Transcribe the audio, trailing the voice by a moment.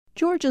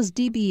Georgia's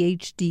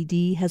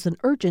DBHDD has an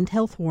urgent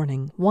health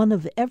warning. 1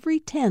 of every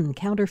 10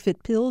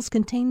 counterfeit pills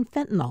contain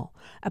fentanyl,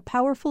 a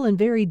powerful and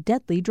very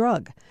deadly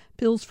drug.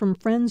 Pills from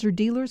friends or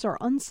dealers are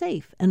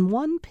unsafe, and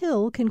 1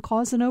 pill can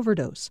cause an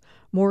overdose.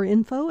 More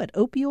info at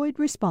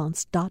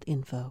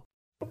opioidresponse.info.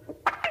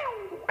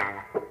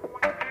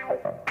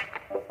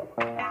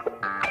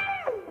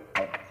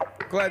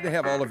 Glad to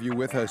have all of you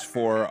with us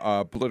for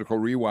Political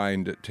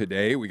Rewind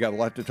today. We got a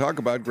lot to talk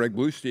about. Greg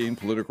Bluestein,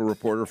 political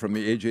reporter from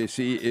the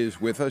AJC, is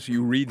with us.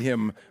 You read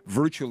him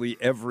virtually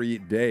every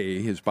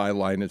day. His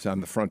byline is on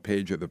the front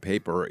page of the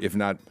paper, if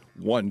not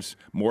once,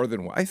 more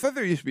than one. I thought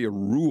there used to be a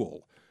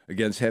rule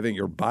against having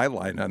your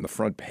byline on the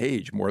front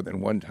page more than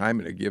one time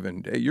in a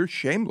given day. You're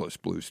shameless,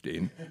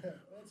 Bluestein. Well,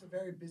 it's a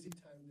very busy time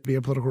to be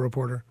a political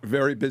reporter.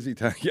 Very busy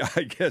time. Yeah,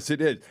 I guess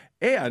it is.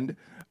 And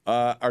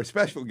our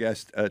special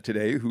guest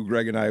today, who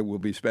Greg and I will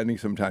be spending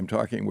some time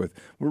talking with,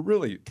 we're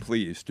really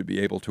pleased to be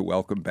able to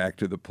welcome back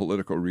to the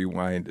Political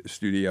Rewind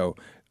studio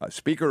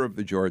Speaker of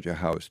the Georgia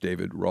House,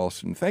 David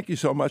Ralston. Thank you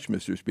so much,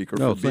 Mr. Speaker,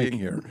 for being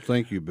here.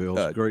 Thank you, Bill.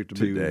 It's great to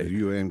be with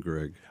you and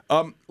Greg.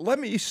 Let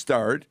me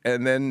start,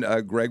 and then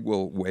Greg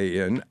will weigh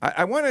in.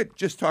 I want to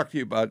just talk to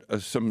you about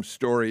some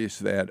stories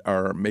that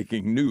are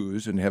making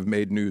news and have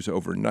made news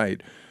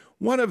overnight.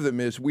 One of them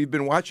is we've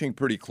been watching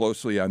pretty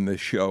closely on this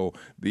show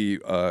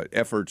the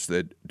efforts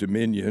that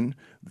Dominion,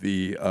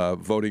 the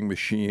voting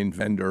machine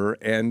vendor,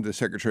 and the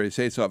Secretary of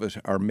State's office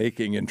are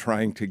making in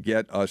trying to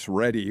get us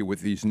ready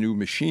with these new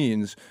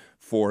machines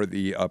for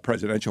the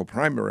presidential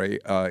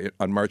primary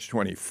on March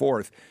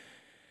 24th.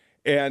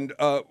 And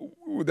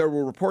there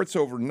were reports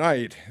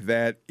overnight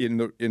that in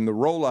the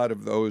rollout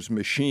of those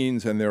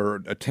machines and their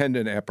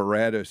attendant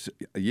apparatus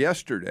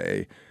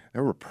yesterday,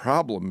 there were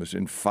problems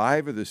in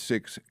 5 of the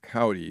 6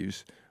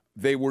 counties.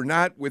 They were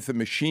not with the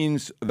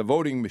machines, the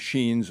voting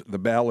machines, the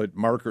ballot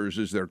markers,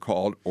 as they're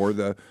called, or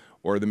the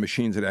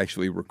machines that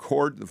actually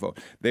record the vote.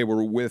 They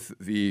were with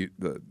the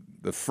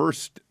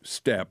first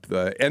step,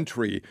 the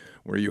entry,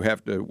 where you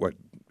have to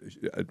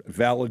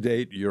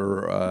validate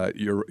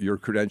your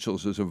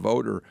credentials as a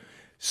voter.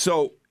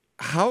 So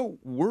how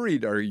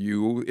worried are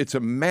you? It's a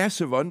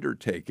massive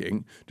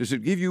undertaking. Does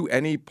it give you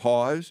any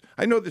pause?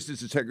 I know this is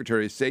the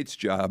Secretary of State's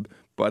job,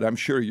 but I'm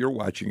sure you're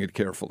watching it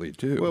carefully,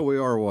 too. Well, we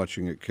are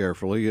watching it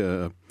carefully.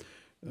 I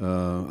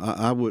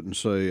wouldn't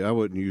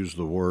use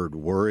the word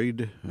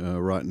worried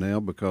right now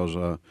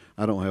because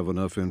I don't have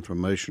enough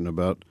information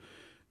about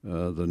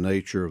the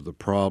nature of the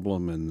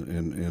problem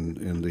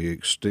and the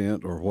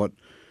extent or what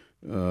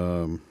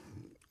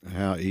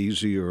how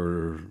easy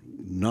or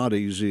not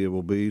easy it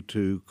will be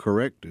to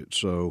correct it.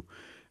 So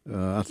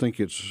I think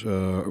it's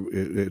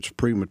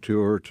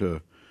premature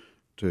to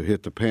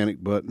hit the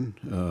panic button.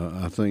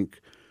 I think,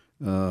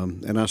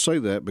 and I say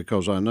that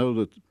because I know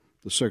that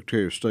the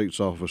Secretary of State's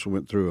office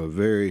went through a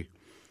very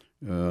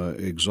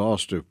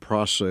exhaustive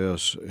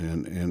process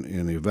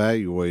in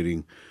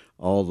evaluating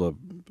all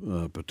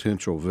the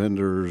potential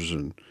vendors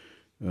and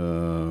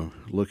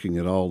looking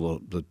at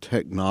all the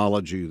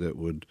technology that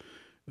would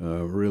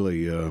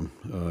really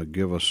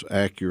give us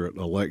accurate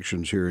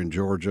elections here in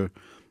Georgia.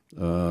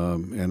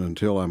 And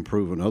until I'm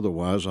proven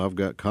otherwise, I've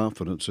got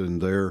confidence in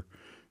their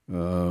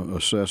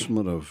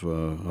assessment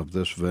of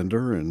this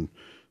vendor. And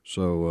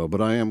so,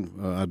 but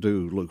I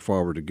do look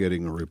forward to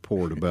getting a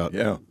report about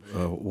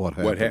what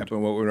happened. What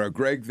happened?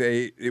 Greg,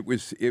 it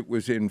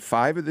was in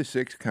 5 of the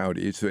 6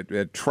 counties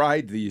that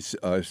tried these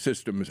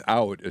systems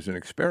out as an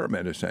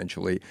experiment,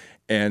 essentially.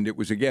 And it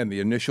was, again, the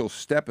initial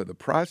step of the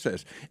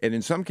process. And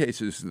in some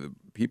cases, the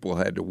people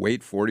had to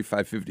wait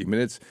 45, 50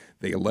 minutes.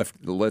 They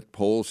let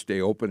polls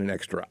stay open an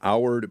extra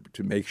hour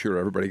to make sure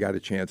everybody got a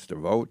chance to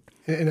vote.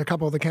 In a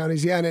couple of the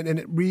counties, yeah, and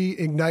it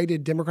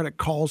reignited Democratic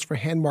calls for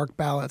hand-marked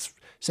ballots,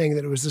 saying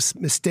that it was a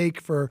mistake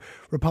for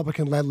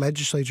Republican-led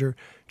legislature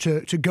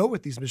to go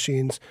with these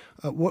machines.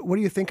 What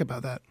do you think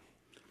about that?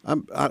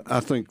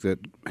 I think that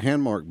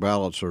hand-marked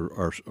ballots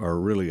are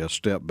really a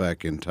step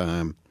back in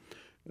time.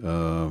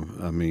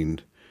 I mean,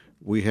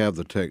 we have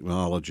the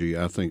technology.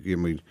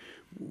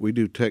 We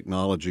do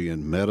technology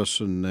in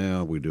medicine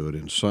now. We do it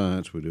in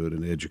science. We do it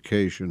in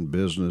education,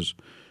 business,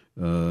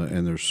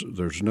 and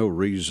there's no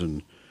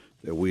reason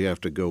that we have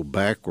to go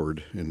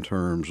backward in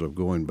terms of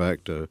going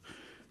back to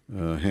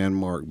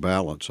hand-marked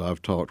ballots.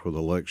 I've talked with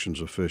elections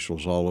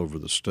officials all over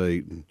the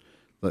state, and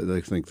they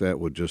think that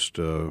would just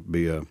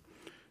be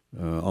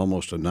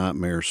almost a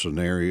nightmare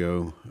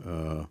scenario.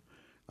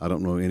 I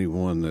don't know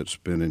anyone that's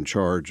been in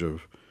charge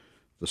of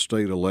the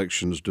state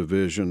elections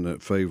division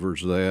that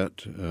favors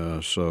that.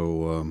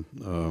 So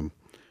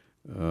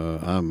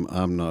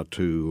I'm not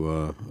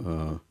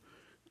too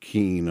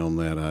keen on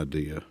that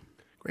idea.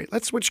 Great.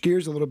 Let's switch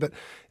gears a little bit.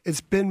 It's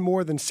been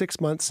more than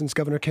 6 months since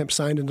Governor Kemp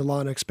signed into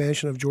law an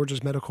expansion of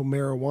Georgia's medical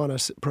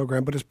marijuana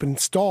program, but it's been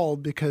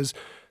stalled because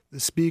the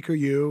Speaker,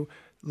 you,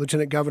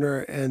 Lieutenant Governor,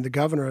 and the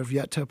Governor have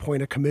yet to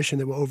appoint a commission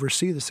that will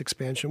oversee this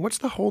expansion. What's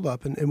the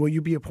holdup, and will you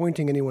be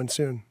appointing anyone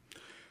soon?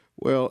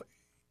 Well,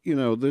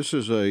 this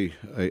is a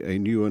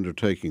new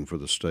undertaking for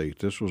the state.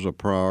 This was a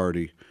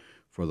priority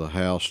for the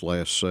House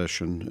last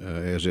session,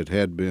 as it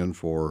had been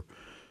for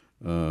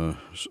a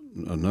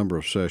number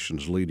of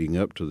sessions leading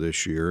up to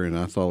this year, and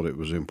I thought it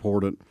was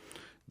important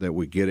that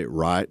we get it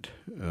right.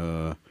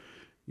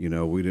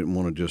 We didn't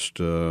want to just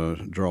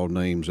draw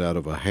names out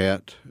of a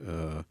hat.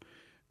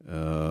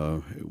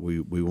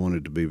 We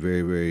wanted to be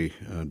very, very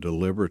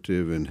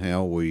deliberative in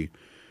how we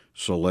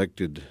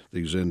selected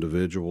these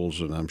individuals,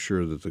 and I'm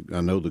sure that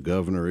I know the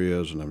governor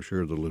is, and I'm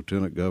sure the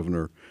lieutenant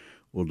governor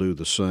will do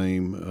the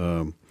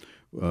same.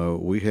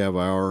 We have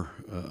our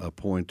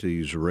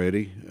appointees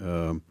ready,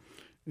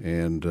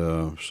 and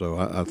so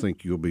I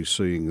think you'll be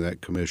seeing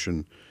that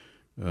commission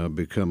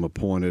become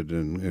appointed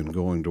and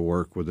going to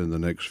work within the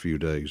next few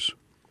days.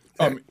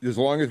 As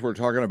long as we're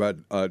talking about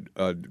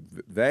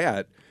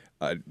that,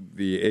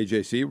 the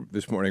AJC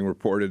this morning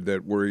reported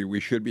that we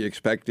should be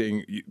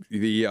expecting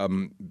the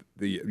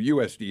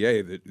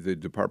USDA, the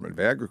Department of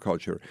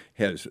Agriculture,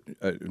 has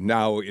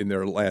now in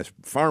their last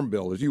farm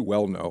bill, as you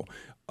well know,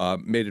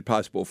 made it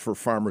possible for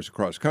farmers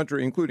across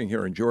country, including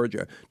here in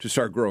Georgia, to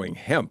start growing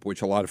hemp,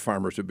 which a lot of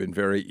farmers have been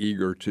very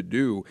eager to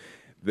do.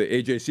 The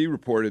AJC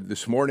reported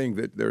this morning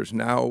that there's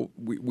now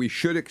we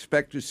should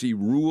expect to see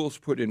rules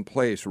put in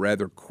place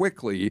rather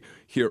quickly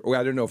here. Well,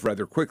 I don't know if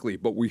rather quickly,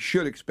 but we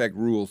should expect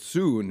rules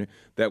soon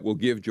that will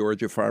give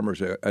Georgia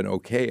farmers an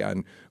okay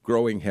on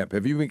growing hemp.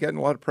 Have you been getting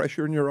a lot of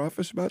pressure in your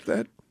office about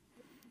that?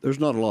 There's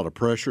not a lot of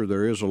pressure.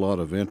 There is a lot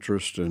of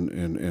interest,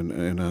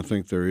 and I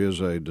think there is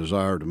a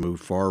desire to move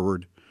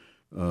forward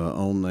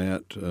on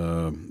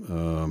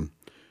that.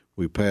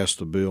 We passed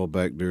the bill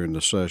back during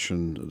the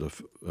session.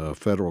 The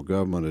federal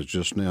government has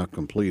just now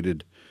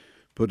completed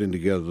putting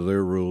together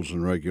their rules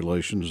and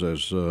regulations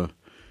as the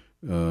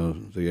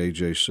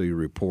AJC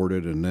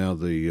reported, and now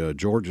the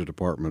Georgia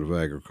Department of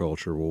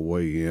Agriculture will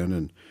weigh in,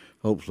 and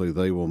hopefully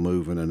they will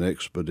move in an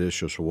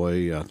expeditious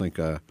way. I think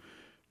I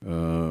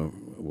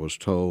was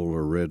told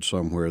or read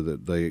somewhere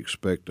that they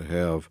expect to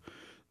have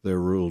their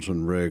rules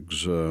and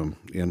regs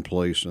in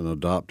place and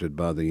adopted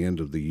by the end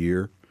of the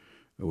year,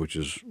 which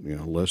is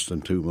less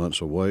than 2 months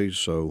away.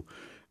 So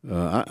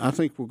I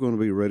think we're going to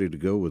be ready to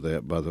go with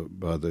that by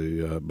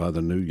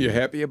the new year. You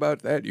happy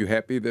about that? You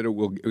happy that it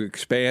will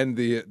expand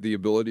the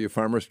ability of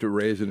farmers to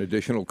raise an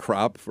additional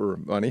crop for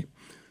money?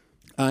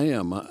 I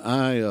am.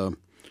 I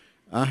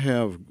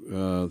have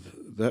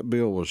that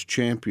bill was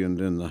championed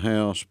in the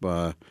House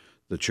by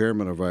the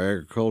chairman of our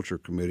Agriculture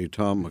Committee,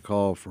 Tom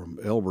McCall from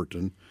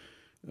Elberton,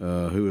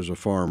 who is a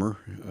farmer.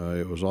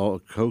 It was all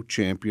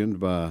co-championed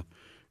by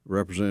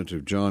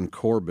Representative John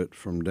Corbett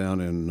from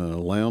down in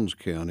Lowndes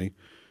County,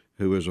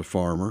 who is a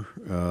farmer.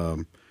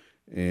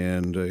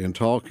 And in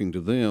talking to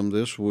them,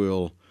 this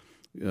will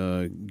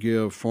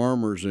give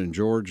farmers in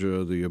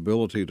Georgia the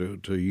ability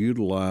to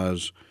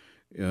utilize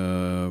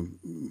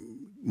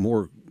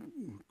more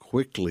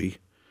quickly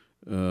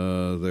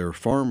their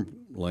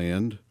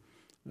farmland,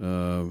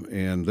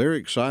 and they're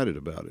excited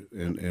about it.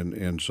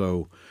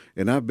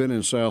 And I've been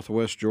in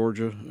Southwest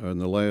Georgia in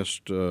the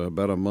last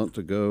about a month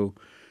ago.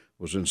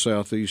 Was in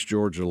Southeast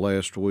Georgia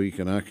last week,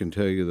 and I can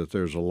tell you that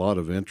there's a lot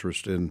of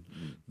interest in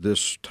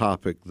this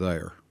topic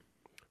there.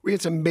 We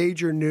had some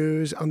major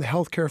news on the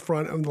healthcare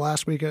front over the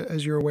last week,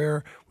 as you're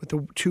aware, with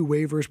the two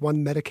waivers,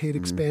 one Medicaid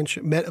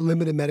expansion,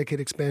 limited Medicaid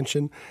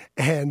expansion,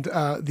 and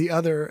the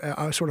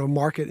other sort of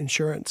market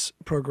insurance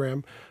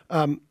program.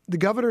 The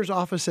governor's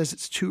office says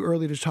it's too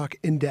early to talk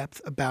in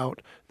depth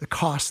about the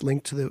costs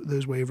linked to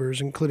those waivers,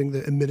 including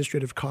the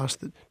administrative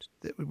costs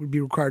that would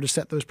be required to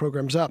set those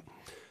programs up.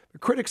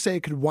 Critics say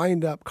it could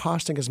wind up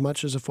costing as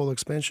much as a full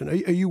expansion.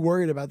 Are you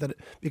worried about that?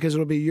 Because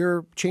it'll be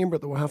your chamber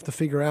that will have to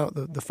figure out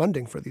the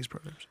funding for these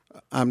programs.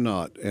 I'm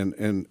not, and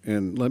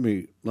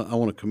I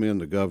want to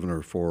commend the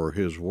governor for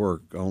his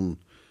work on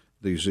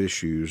these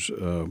issues.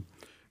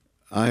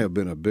 I have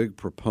been a big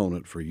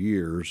proponent for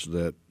years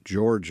that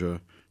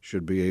Georgia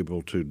should be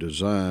able to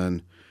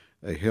design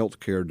a health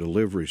care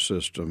delivery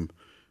system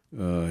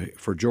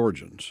for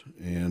Georgians,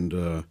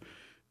 and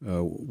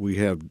we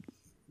have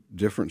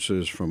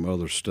differences from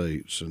other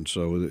states, and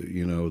so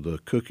the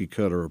cookie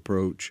cutter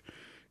approach,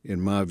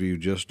 in my view,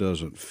 just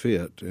doesn't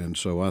fit. And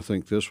so I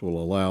think this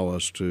will allow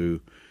us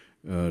to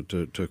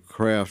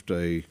craft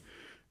a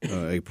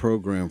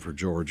program for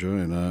Georgia,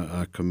 and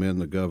I commend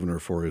the governor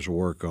for his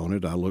work on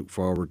it. I look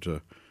forward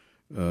to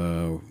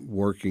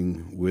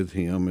working with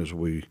him as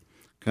we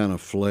kind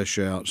of flesh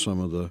out some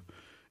of the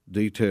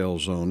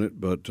details on it.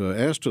 But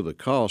as to the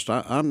cost,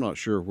 I'm not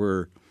sure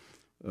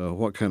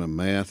what kind of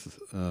math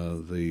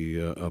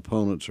the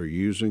opponents are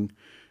using,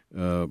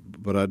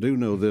 but I do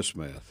know this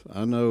math.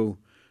 I know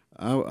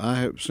I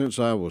have, since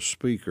I was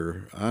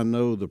Speaker, I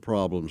know the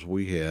problems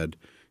we had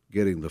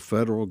getting the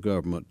federal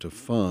government to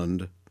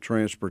fund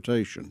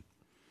transportation.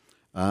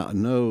 I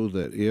know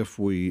that if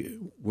we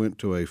went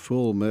to a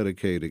full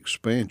Medicaid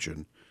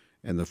expansion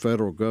and the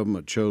federal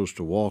government chose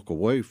to walk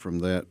away from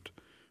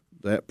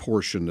that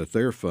portion that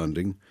they're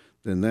funding,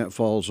 then that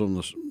falls on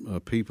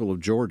the people of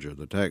Georgia,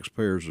 the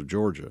taxpayers of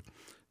Georgia.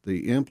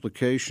 The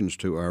implications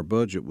to our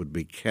budget would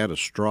be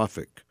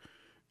catastrophic.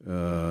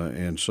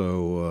 And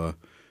so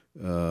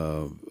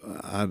I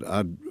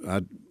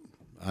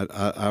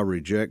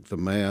reject the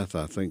math.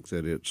 I think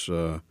that it's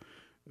I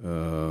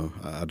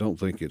don't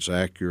think it's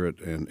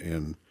accurate,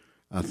 and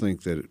I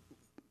think that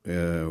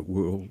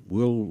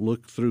we'll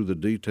look through the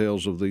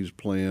details of these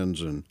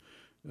plans and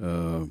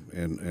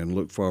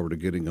look forward to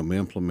getting them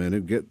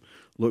implemented.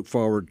 Look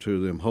forward to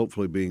them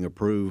hopefully being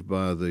approved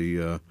by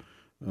the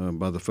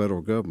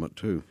federal government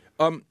too.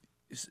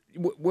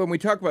 When we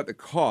talk about the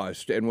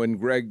cost, and when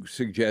Greg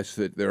suggests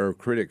that there are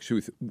critics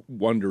who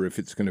wonder if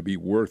it's going to be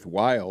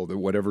worthwhile, that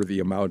whatever the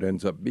amount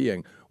ends up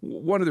being,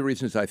 one of the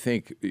reasons I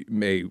think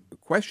may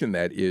question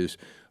that is,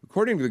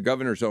 according to the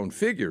governor's own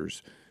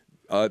figures,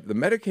 the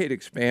Medicaid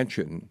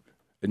expansion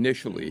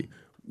initially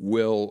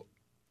will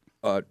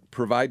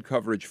provide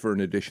coverage for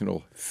an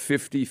additional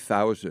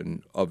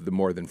 50,000 of the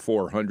more than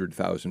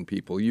 400,000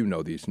 people, you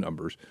know these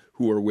numbers,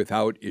 who are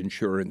without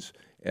insurance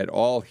at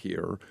all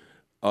here.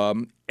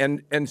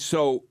 And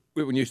so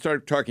when you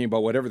start talking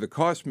about whatever the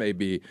cost may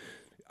be,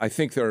 I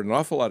think there are an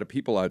awful lot of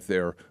people out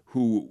there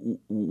who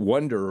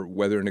wonder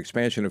whether an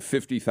expansion of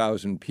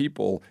 50,000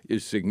 people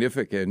is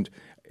significant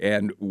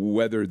and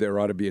whether there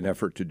ought to be an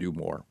effort to do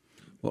more.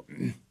 Well,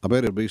 I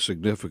bet it'll be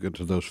significant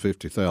to those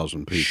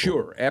 50,000 people.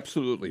 Sure,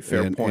 absolutely,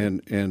 fair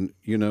point. And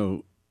you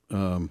know,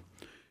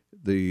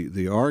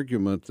 the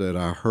argument that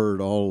I heard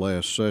all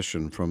last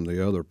session from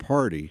the other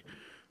party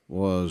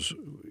was,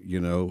 you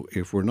know,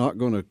 if we're not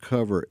going to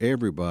cover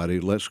everybody,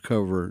 let's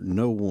cover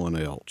no one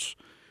else.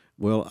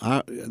 Well,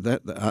 I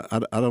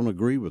don't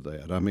agree with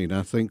that. I mean,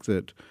 I think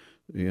that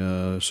we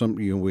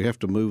have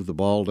to move the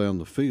ball down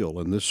the field,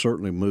 and this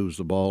certainly moves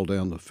the ball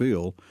down the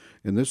field.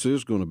 And this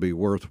is going to be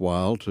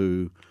worthwhile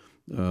to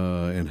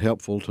and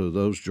helpful to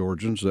those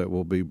Georgians that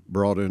will be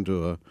brought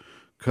into a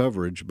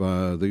coverage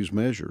by these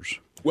measures.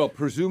 Well,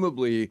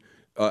 presumably,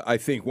 I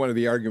think one of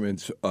the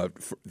arguments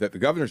that the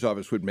governor's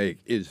office would make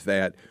is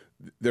that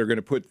they're going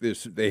to put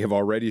this, they have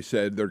already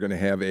said they're going to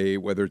have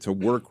whether it's a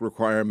work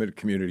requirement,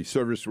 community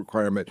service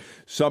requirement,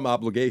 some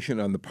obligation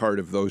on the part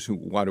of those who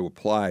want to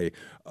apply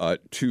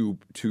to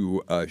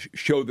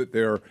show that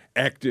they're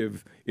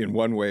active in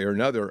one way or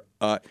another,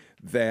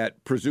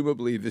 that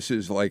presumably this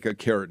is like a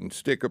carrot and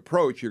stick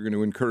approach. You're going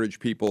to encourage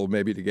people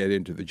maybe to get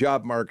into the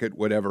job market,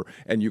 whatever,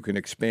 and you can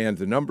expand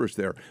the numbers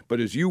there. But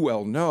as you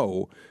well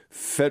know,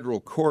 federal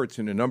courts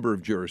in a number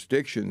of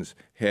jurisdictions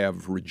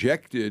have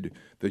rejected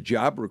the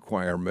job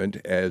requirement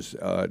as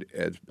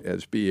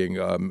being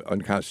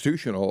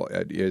unconstitutional,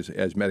 as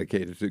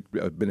Medicaid has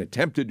been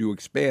attempted to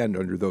expand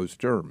under those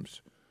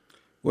terms.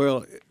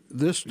 Well,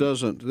 this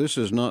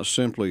is not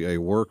simply a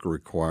work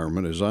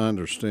requirement. As I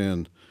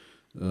understand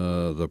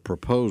the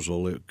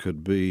proposal, it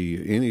could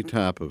be any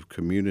type of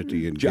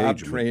community engagement.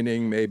 Job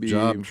training, maybe.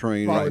 Job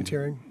training.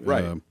 Volunteering.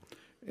 Right.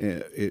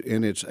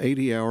 And it's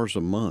 80 hours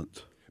a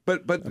month.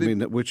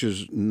 Which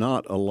is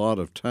not a lot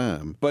of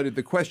time. But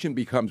the question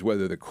becomes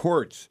whether the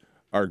courts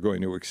are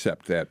going to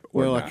accept that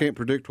or not. I can't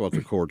predict what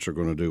the courts are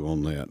going to do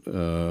on that,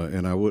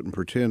 and I wouldn't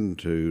pretend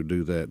to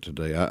do that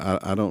today.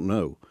 I don't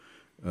know.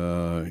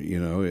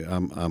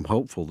 I'm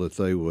hopeful that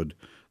they would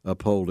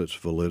uphold its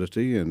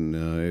validity,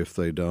 and if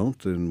they don't,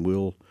 then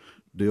we'll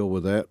deal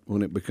with that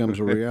when it becomes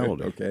a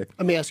reality. Okay.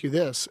 Let me ask you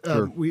this.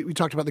 Sure. We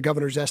talked about the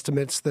governor's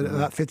estimates that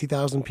about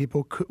 50,000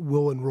 people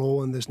will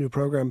enroll in this new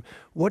program.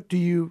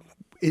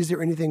 Is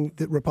there anything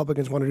that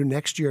Republicans want to do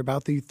next year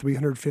about the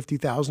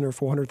 350,000 or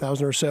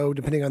 400,000 or so,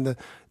 depending on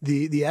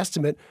the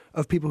estimate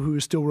of people who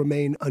still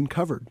remain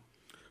uncovered?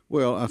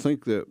 Well, I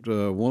think that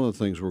one of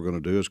the things we're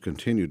going to do is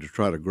continue to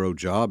try to grow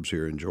jobs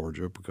here in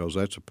Georgia, because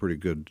that's a pretty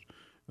good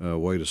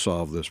way to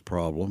solve this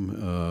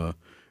problem.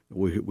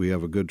 We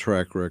have a good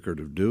track record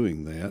of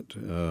doing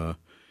that.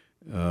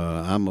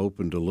 I'm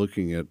open to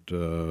looking at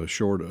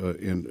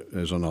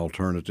as an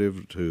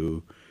alternative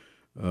to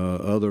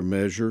other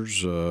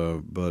measures,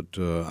 but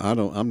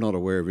I'm not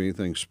aware of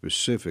anything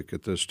specific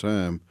at this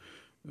time.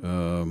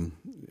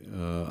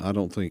 I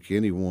don't think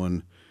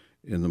anyone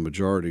in the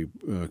majority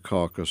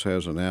caucus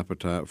has an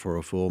appetite for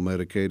a full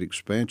Medicaid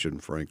expansion,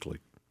 frankly.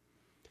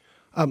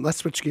 Let's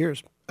switch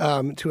gears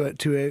to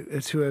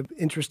an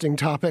interesting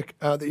topic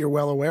that you're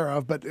well aware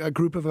of. But a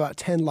group of about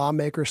 10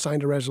 lawmakers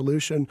signed a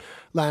resolution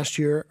this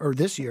year,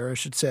 I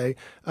should say,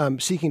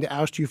 seeking to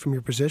oust you from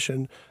your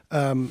position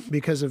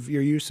because of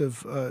your use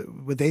of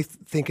what they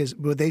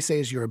say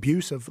is your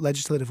abuse of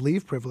legislative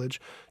leave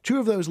privilege. Two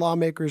of those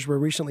lawmakers were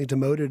recently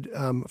demoted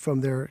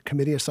from their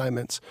committee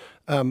assignments.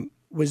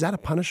 Was that a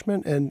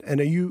punishment? And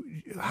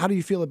how do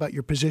you feel about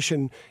your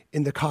position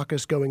in the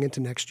caucus going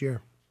into next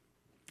year?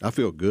 I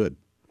feel good.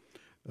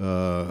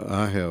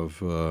 I've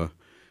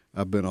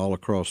been all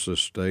across this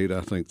state.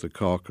 I think the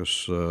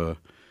caucus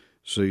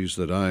sees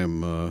that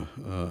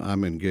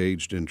I'm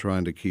engaged in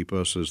trying to keep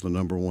us as the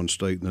number one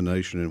state in the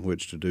nation in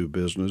which to do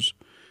business.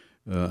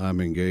 I'm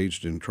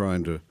engaged in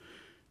trying to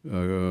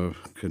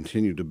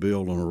continue to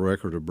build on a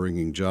record of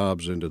bringing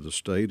jobs into the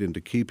state and to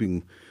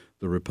keeping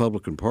the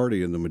Republican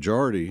Party in the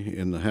majority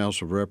in the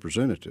House of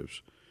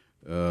Representatives.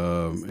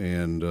 I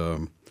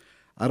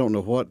don't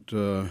know what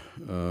I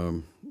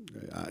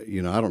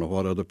don't know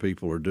what other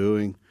people are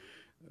doing.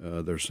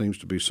 There seems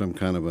to be some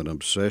kind of an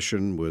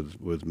obsession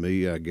with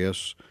me, I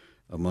guess,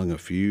 among a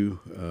few.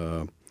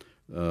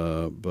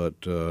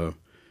 But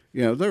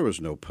there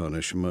was no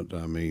punishment.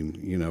 I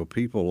mean,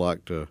 people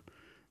like to,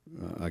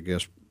 I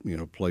guess,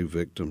 play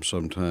victim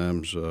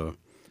sometimes on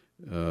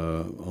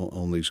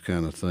these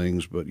kind of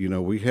things. But,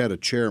 we had a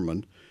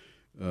chairman,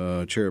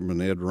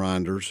 Chairman Ed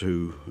Reinders,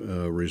 who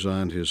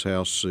resigned his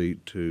House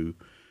seat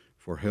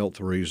for health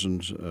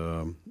reasons,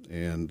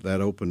 and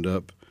that opened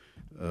up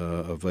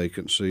a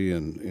vacancy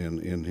in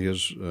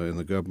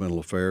the Governmental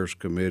Affairs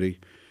Committee.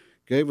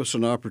 Gave us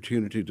an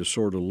opportunity to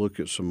sort of look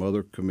at some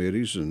other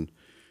committees and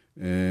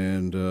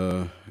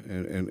kind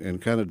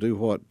of do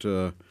what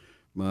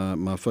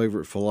my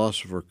favorite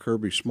philosopher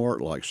Kirby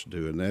Smart likes to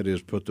do, and that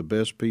is put the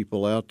best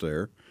people out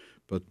there,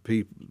 but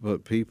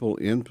people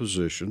in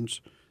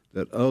positions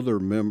that other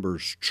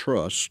members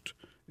trust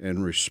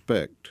and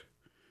respect.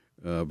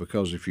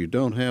 Because if you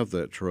don't have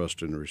that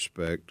trust and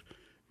respect,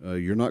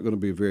 you're not going to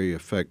be very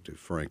effective,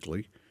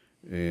 frankly.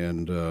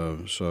 And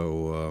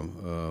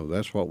so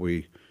that's what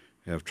we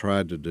have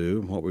tried to do,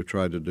 and what we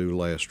tried to do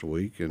last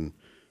week. And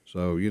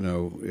so,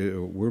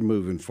 we're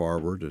moving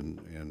forward,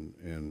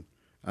 and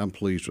I'm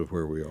pleased with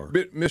where we are.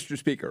 But, Mr.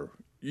 Speaker,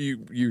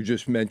 you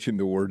just mentioned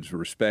the words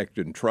respect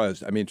and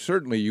trust. I mean,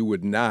 certainly you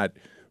would not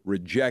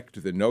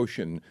reject the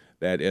notion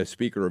that as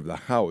Speaker of the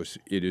House,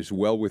 it is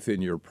well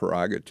within your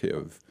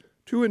prerogative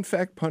to, in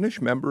fact, punish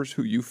members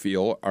who you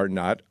feel are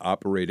not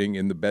operating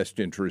in the best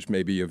interest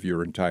maybe of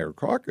your entire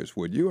caucus,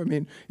 would you? I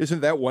mean,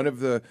 isn't that one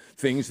of the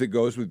things that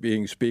goes with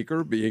being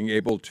Speaker, being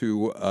able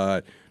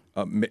to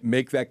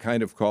make that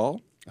kind of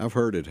call? I've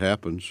heard it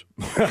happens.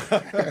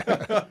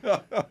 I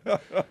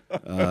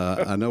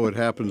know it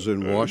happens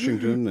in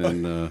Washington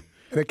and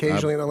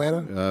occasionally in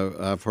Atlanta.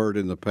 I've heard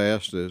in the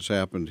past that it's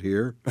happened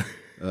here.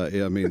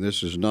 I mean,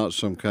 this is not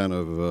some kind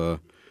of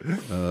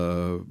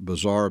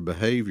bizarre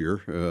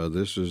behavior.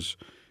 This is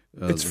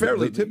it's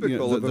fairly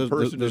typical of a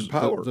person in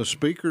power. The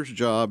Speaker's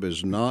job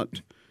is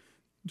not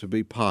to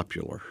be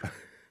popular.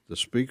 The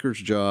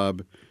Speaker's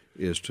job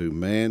is to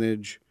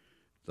manage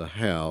the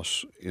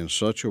House in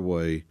such a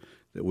way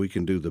that we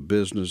can do the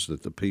business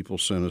that the people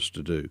sent us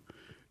to do.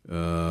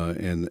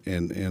 And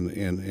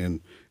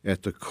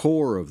at the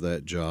core of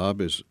that job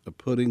is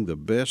putting the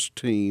best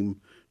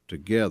team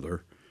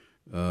together.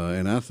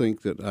 And I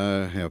think that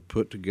I have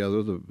put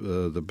together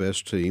the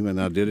best team,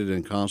 and I did it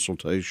in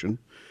consultation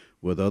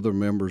with other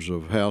members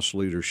of House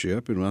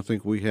leadership, and I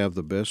think we have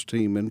the best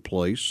team in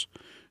place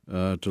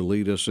to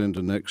lead us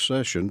into next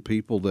session,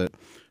 people that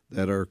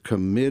are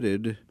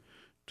committed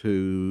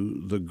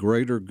to the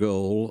greater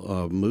goal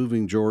of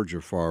moving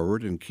Georgia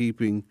forward and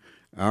keeping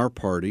our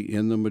party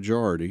in the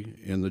majority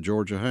in the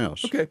Georgia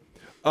House. Okay.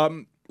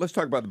 Let's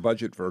talk about the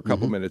budget for a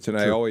couple minutes. And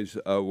sure. I always,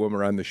 when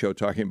we're on the show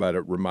talking about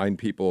it, remind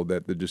people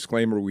that the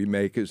disclaimer we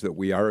make is that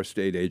we are a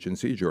state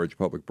agency, Georgia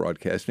Public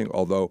Broadcasting,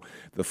 although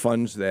the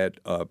funds that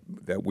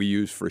we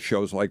use for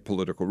shows like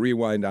Political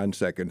Rewind, On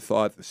Second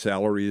Thought, the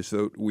salaries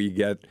that we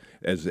get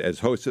as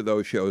hosts of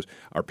those shows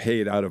are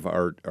paid out of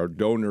our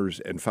donors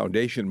and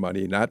foundation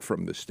money, not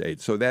from the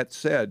state. So that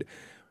said,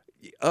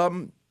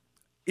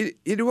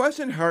 It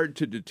wasn't hard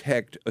to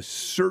detect a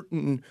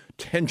certain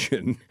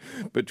tension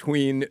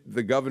between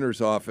the governor's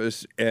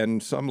office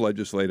and some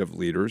legislative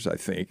leaders, I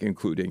think,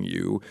 including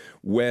you,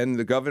 when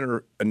the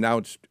governor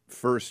announced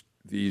first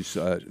these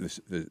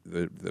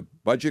the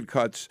budget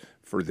cuts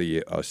for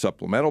the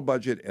supplemental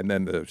budget and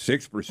then the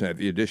 6%,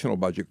 the additional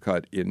budget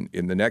cut in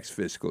the next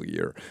fiscal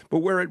year. But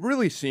where it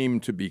really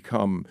seemed to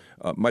become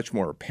much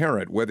more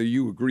apparent, whether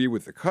you agree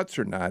with the cuts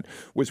or not,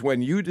 was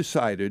when you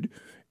decided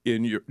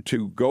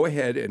to go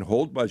ahead and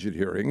hold budget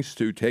hearings,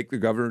 to take the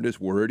governor at his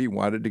word. He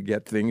wanted to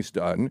get things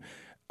done,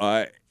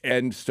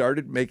 and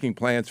started making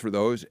plans for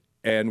those.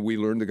 And we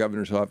learned the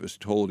governor's office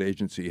told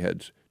agency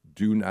heads,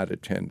 do not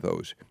attend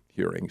those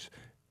hearings.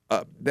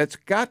 That's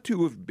got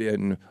to have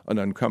been an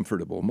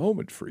uncomfortable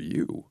moment for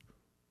you.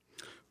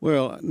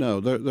 Well, no,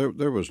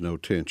 there was no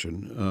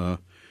tension.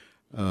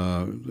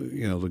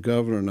 The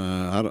governor and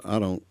I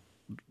don't,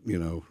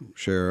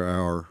 share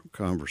our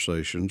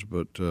conversations,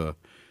 but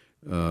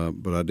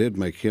I did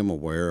make him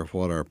aware of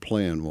what our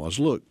plan was.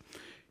 Look,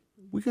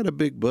 we got a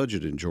big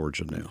budget in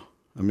Georgia now.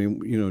 I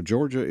mean,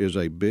 Georgia is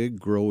a big,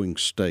 growing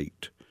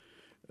state.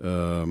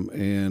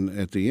 And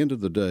at the end of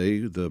the day,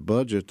 the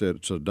budget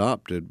that's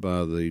adopted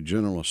by the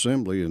General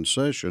Assembly in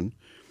session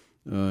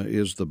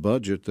is the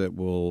budget that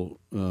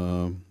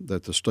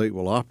that the state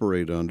will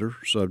operate under,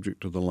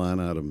 subject to the line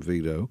item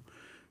veto,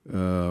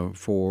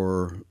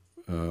 for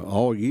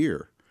all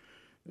year.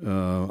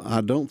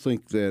 I don't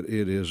think that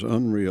it is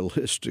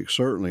unrealistic,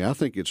 certainly. I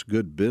think it's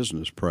good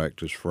business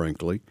practice,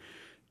 frankly,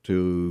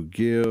 to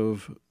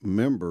give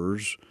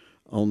members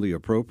on the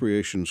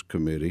Appropriations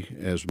Committee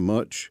as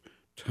much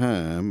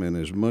time and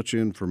as much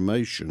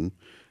information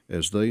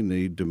as they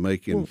need to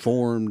make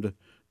informed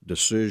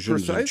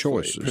decisions and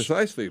choices.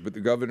 Precisely, but the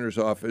governor's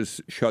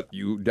office shut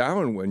you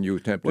down when you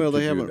attempted to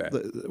do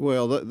that.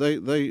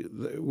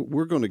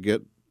 We're going to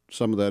get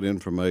some of that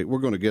information. We're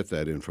going to get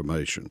that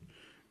information.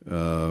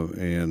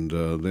 and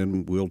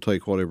then we'll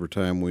take whatever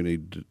time we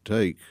need to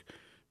take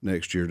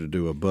next year to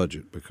do a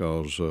budget,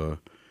 because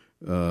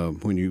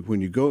when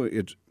you go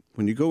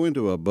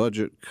into a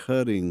budget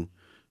cutting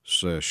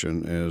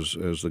session, as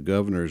the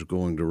governor is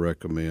going to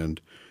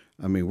recommend,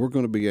 I mean, we're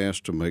going to be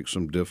asked to make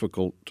some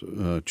difficult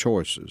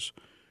choices,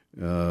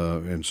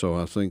 and so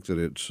I think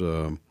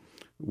that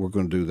we're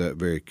going to do that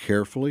very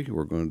carefully.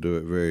 We're going to do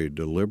it very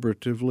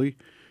deliberatively,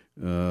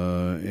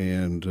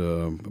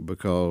 and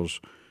because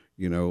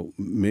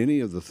many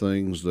of the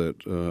things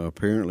that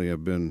apparently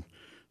have been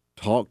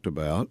talked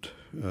about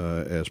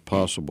as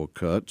possible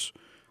cuts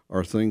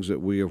are things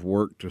that we have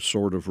worked to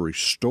sort of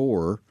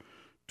restore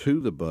to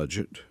the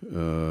budget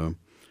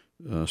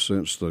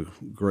since the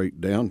great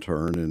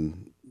downturn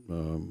in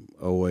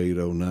 08,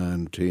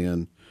 09,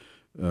 10.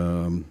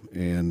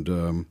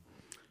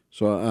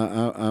 So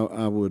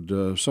I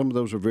would, some of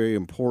those are very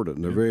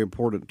important. They're very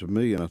important to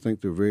me, and I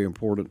think they're very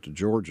important to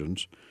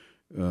Georgians.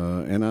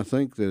 And I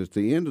think that at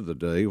the end of the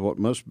day, what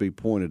must be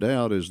pointed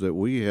out is that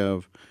we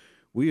have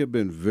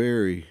been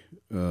very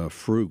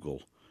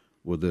frugal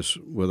with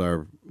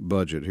our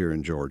budget here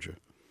in Georgia.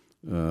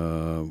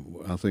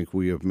 I think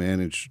we have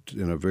managed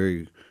in a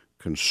very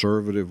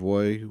conservative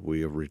way.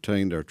 We have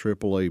retained our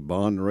AAA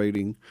bond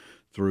rating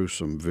through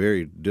some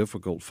very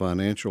difficult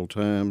financial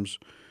times,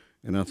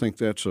 and I think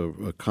that's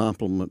a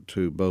compliment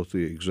to both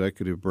the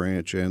executive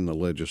branch and the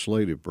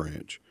legislative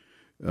branch.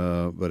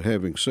 But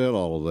having said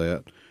all of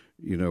that,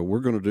 we're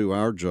going to do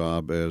our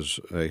job as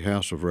a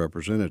House of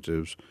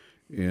Representatives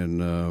in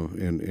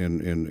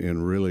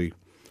really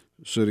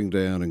sitting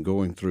down and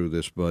going through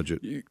this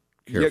budget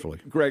carefully.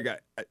 Yeah, Greg,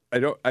 I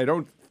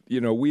don't.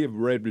 We have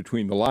read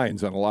between the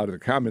lines on a lot of the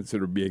comments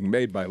that are being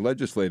made by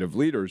legislative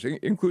leaders,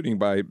 including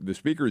by the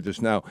Speaker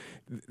just now.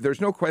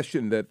 There's no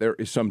question that there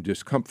is some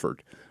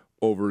discomfort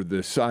over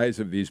the size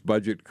of these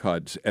budget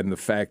cuts and the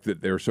fact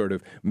that they're sort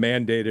of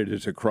mandated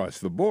as across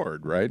the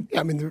board, right? Yeah,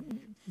 I mean,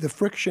 the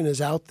friction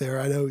is out there.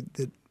 I know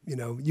that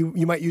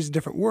you might use a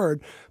different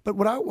word, but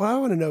what I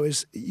want to know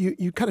is,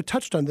 you kind of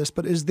touched on this,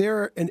 but is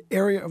there an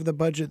area of the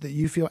budget that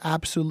you feel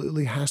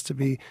absolutely has to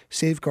be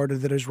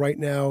safeguarded that is right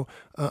now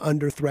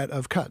under threat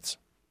of cuts?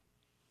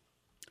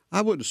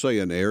 I wouldn't say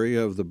an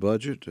area of the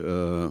budget.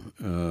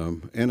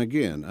 And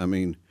again, I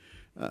mean,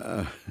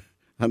 I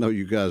know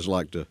you guys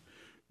like to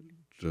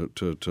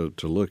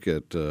look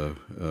at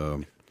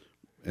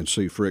and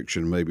see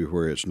friction maybe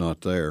where it's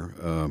not there.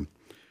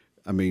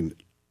 I mean,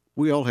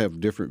 we all have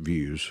different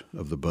views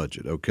of the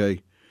budget,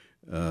 okay?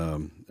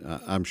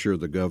 I'm sure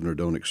the governor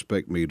don't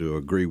expect me to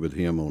agree with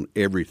him on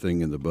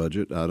everything in the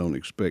budget. I don't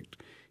expect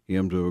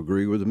him to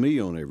agree with me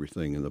on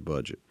everything in the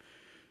budget.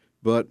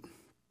 But,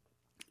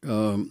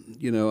 I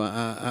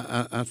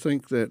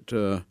think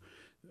that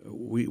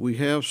we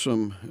have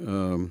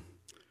some,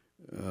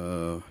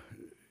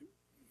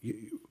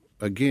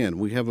 again,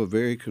 we have a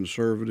very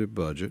conservative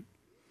budget,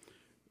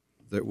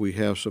 that we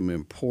have some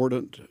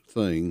important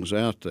things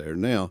out there.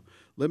 Now,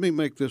 let me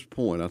make this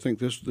point. I think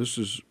this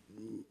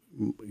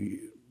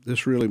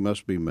really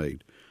must be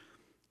made.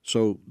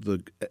 So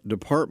the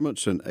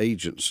departments and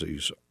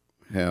agencies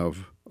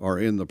are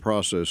in the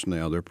process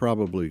now. They're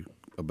probably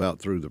about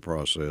through the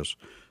process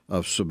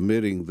of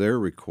submitting their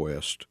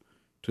request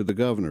to the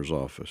governor's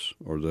office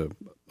or the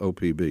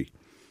OPB.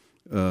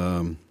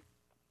 The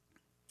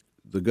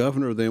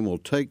governor then will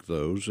take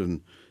those,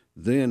 and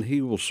then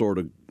he will sort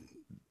of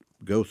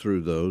go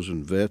through those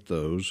and vet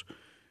those,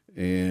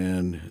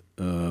 and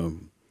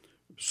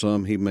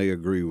some he may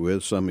agree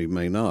with, some he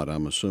may not.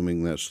 I'm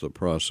assuming that's the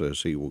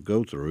process he will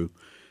go through.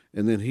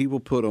 And then he will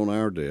put on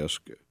our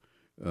desk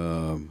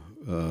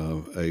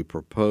a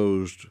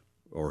proposed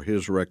or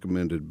his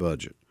recommended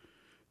budget.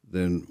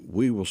 Then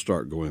we will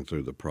start going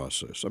through the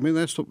process. I mean,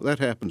 that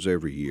happens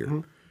every year.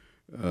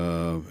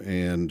 Mm-hmm.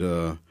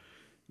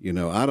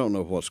 I don't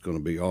know what's going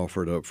to be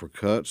offered up for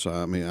cuts.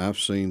 I mean, I've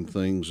seen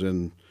things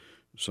in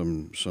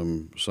some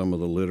of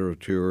the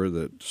literature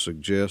that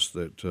suggests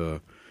that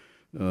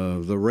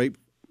the rape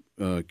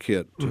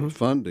kit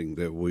funding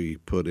that we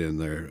put in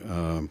there,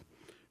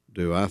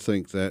 do I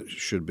think that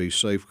should be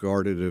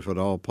safeguarded if at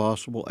all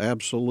possible?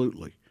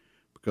 Absolutely,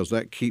 because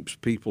that keeps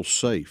people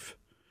safe.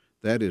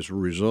 That is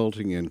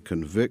resulting in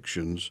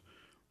convictions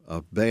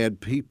of bad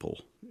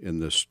people in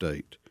this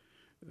state.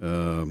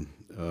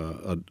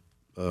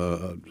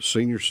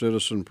 Senior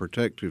Citizen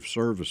Protective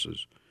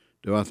Services.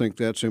 Do I think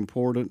that's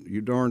important?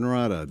 You darn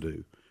right I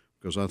do,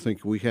 because I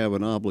think we have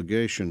an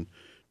obligation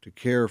to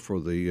care for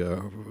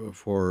the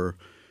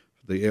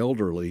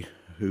elderly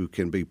who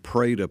can be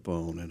preyed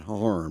upon and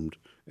harmed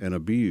and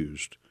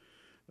abused.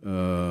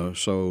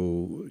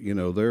 So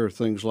there are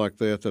things like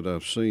that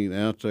I've seen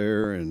out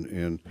there,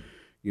 and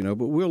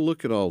but we'll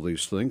look at all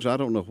these things. I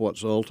don't know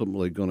what's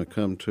ultimately going to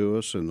come to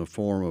us in the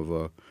form of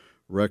a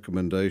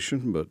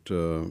recommendation, but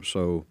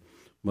so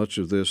much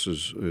of this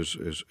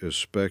is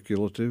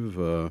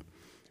speculative.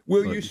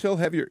 Will you still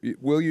have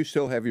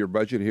your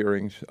budget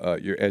hearings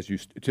as you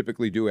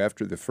typically do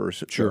after the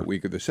first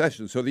week of the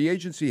session? So the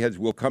agency heads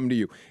will come to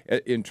you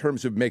in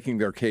terms of making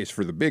their case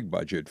for the big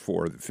budget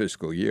for the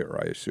fiscal year,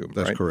 I assume.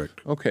 That's right?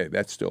 correct. Okay,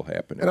 that's still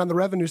happening. And on the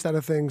revenue side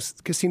of things,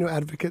 casino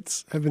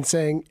advocates have been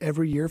saying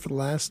every year for the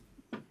last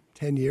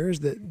 10 years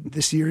that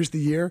this year is the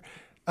year.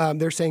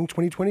 They're saying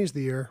 2020 is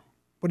the year.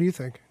 What do you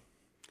think?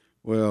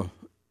 Well,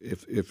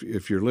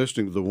 if you're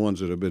listening to the ones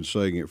that have been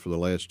saying it for the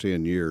last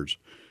 10 years,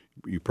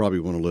 you probably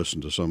want to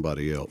listen to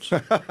somebody else.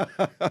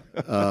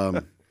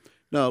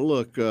 Now,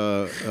 look,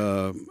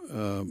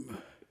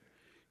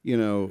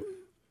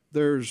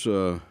 there's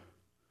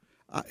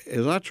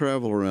as I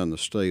travel around the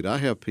state, I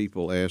have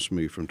people ask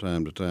me from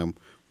time to time,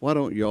 why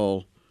don't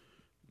y'all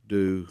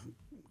do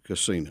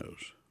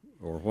casinos?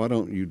 Or why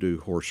don't you do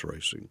horse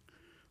racing?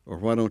 Or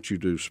why don't you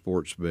do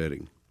sports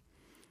betting?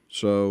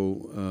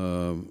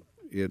 So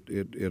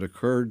it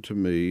occurred to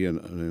me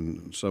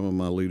and some of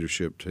my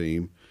leadership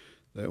team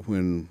that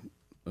when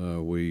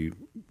we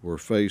were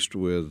faced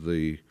with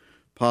the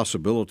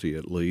possibility,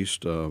 at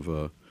least, of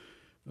a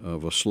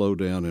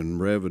slowdown in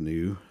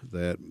revenue,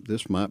 that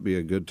this might be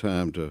a good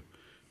time to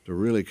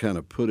really kind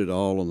of put it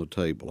all on the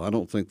table. I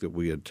don't think that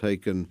we had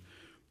taken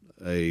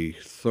a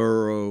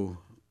thorough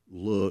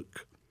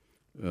look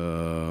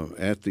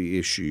at the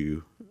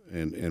issue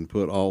and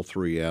put all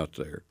three out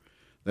there.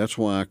 That's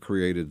why I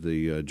created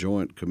the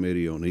Joint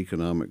Committee on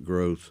Economic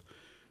Growth,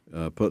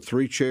 put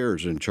 3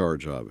 chairs in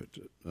charge of it.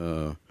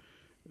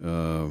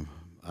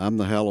 I'm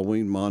the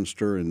Halloween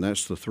monster, and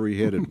that's the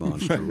 3-headed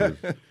monster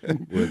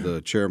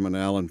with Chairman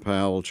Alan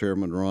Powell,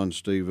 Chairman Ron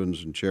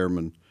Stevens, and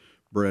Chairman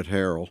Brett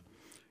Harrell.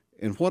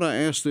 And what I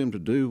asked them to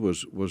do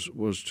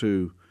was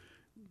to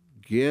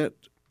get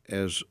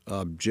as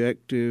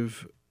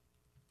objective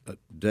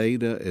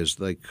data as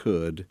they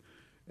could,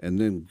 and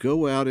then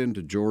go out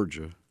into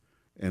Georgia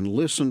and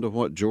listen to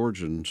what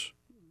Georgians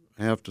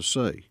have to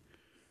say,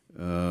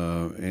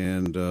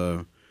 and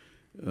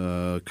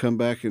come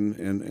back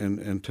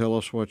and tell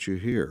us what you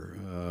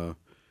hear.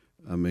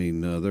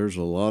 There's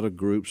a lot of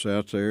groups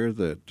out there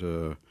that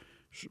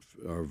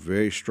are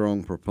very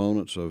strong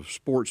proponents of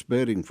sports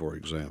betting, for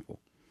example.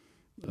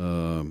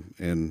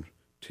 And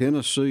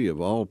Tennessee,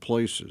 of all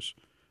places,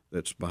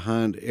 that's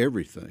behind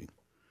everything,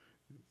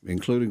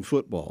 including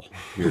football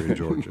here in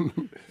Georgia.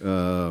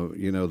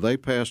 They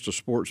passed a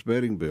sports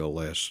betting bill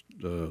this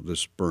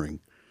spring,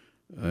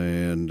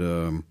 and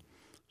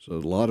so a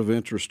lot of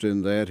interest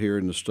in that here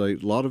in the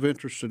state. A lot of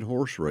interest in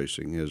horse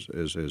racing,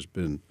 as has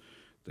been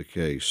the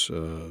case.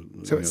 So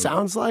it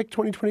sounds like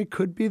 2020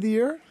 could be the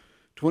year?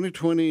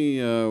 2020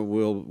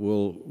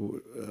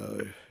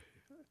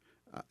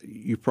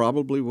 you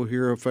probably will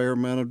hear a fair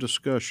amount of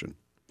discussion.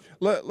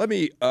 Let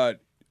me,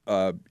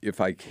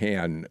 if I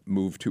can,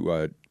 move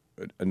to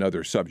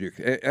another subject.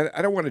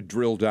 I don't want to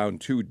drill down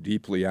too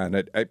deeply on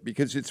it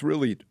because it's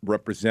really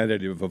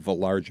representative of a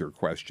larger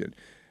question.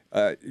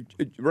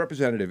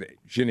 Representative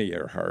Ginny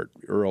Earhart,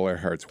 Earl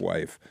Earhart's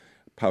wife,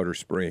 Powder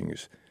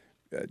Springs,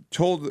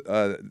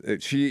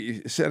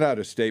 she sent out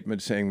a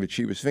statement saying that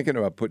she was thinking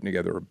about putting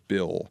together a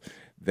bill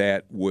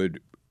that would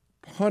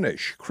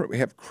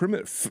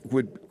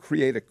would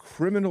create a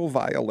criminal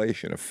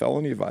violation, a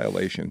felony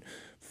violation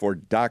for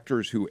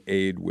doctors who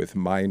aid with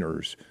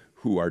minors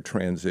who are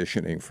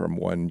transitioning from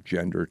one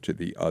gender to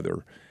the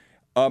other.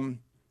 I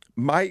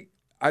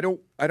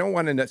don't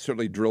want to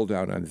necessarily drill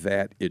down on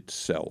that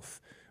itself,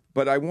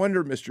 but I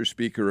wonder, Mr.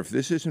 Speaker, if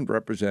this isn't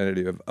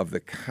representative of the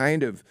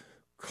kind of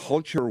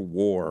culture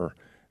war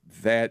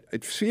that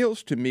it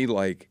feels to me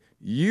like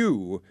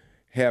you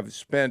have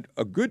spent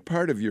a good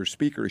part of your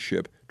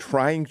speakership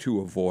trying to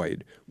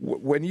avoid.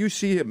 When you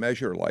see a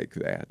measure like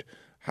that,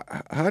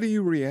 how do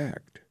you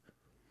react?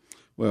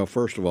 Well,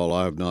 first of all,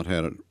 I have not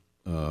had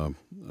an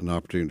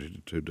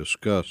opportunity to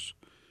discuss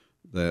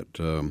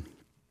that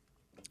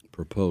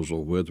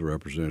proposal with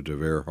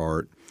Representative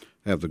Earhart.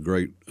 I have a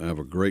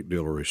great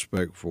deal of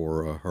respect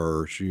for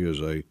her. She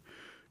is a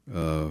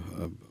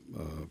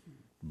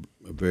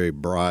very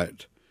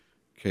bright,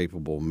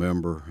 capable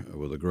member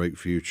with a great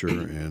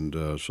future,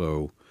 and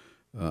so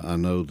I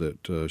know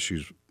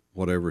that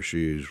whatever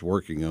she's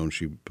working on,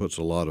 she puts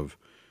a lot of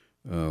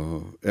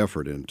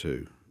effort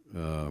into.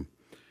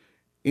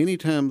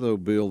 Anytime, though,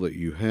 Bill, that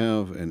you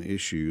have an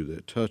issue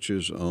that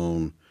touches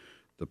on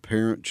the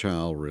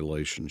parent-child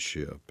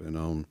relationship and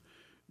on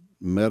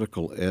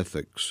medical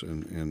ethics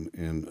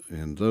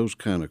and those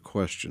kind of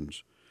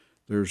questions,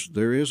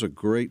 there is a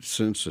great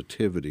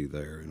sensitivity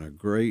there and a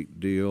great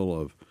deal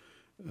of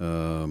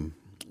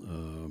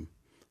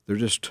they're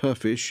just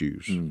tough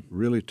issues,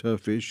 really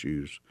tough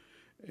issues,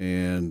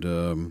 and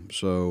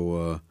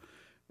so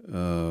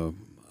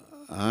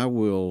I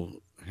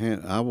will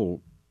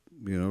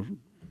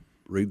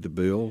read the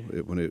bill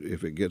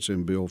if it gets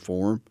in bill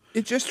form.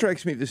 It just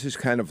strikes me this is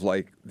kind of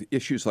like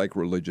issues like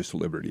religious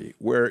liberty,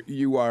 where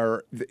you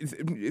are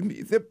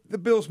the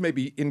bills may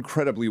be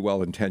incredibly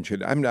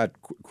well-intentioned. I'm not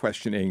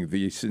questioning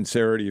the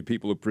sincerity of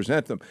people who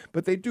present them,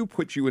 but they do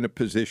put you in a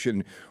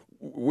position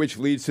which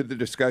leads to the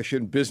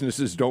discussion,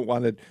 businesses don't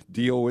want to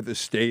deal with a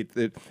state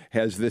that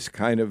has this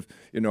kind of,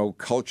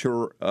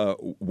 culture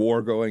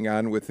war going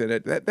on within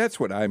it. That's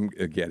what I'm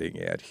getting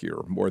at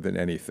here more than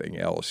anything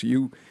else.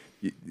 Do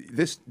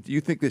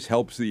you think this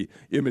helps the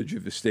image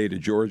of the state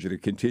of Georgia to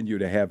continue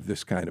to have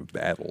this kind of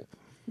battle?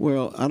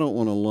 Well, I don't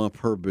want to lump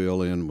her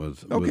bill in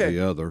with the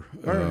other.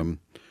 Right.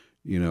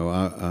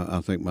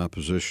 I think my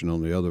position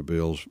on the other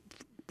bill's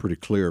pretty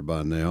clear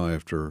by now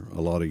after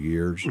a lot of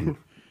years,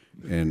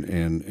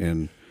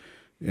 and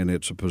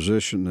it's a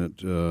position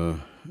that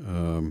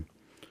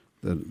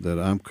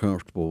I'm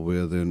comfortable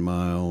with in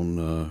my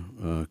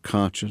own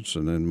conscience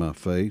and in my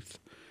faith,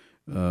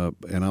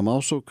 and I'm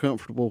also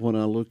comfortable when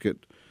I look at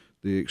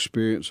the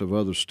experience of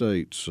other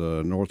states,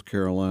 North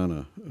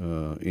Carolina,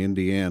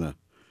 Indiana,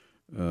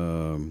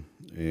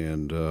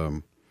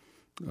 and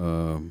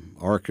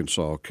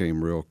Arkansas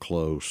came real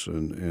close,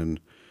 and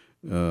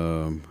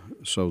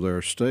so there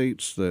are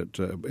states that,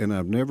 and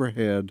I've never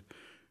had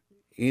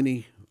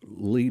any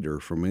leader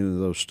from any of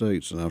those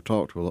states, and I've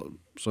talked to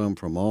some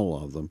from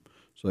all of them,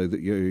 say that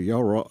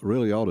y'all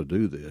really ought to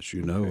do this. I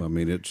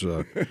mean, it's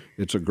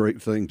a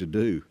great thing to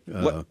do.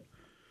 Well,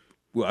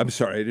 I'm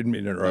sorry, I didn't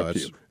mean to interrupt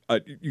you.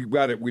 You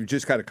got it. We've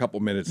just got a couple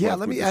minutes left. Yeah,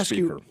 let me ask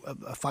you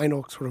a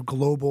final sort of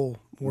global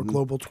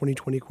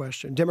 2020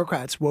 question.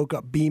 Democrats woke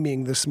up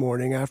beaming this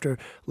morning after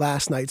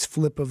last night's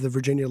flip of the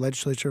Virginia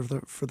legislature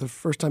for the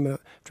first time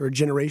after a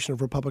generation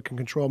of Republican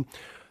control.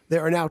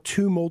 There are now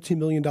two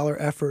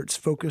multi-million-dollar efforts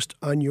focused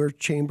on your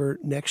chamber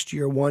next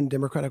year, one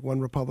Democratic,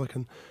 one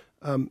Republican.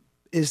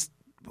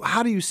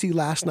 How do you see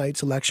last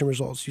night's election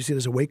results? Do you see it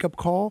as a wake-up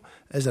call,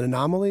 as an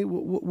anomaly?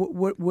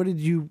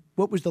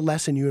 What was the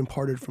lesson you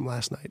imparted from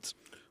last night's?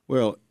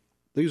 Well,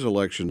 these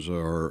elections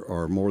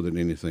are more than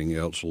anything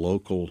else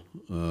local,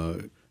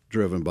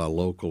 driven by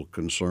local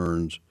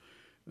concerns,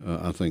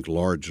 I think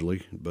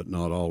largely, but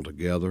not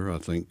altogether. I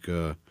think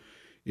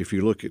if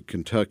you look at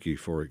Kentucky,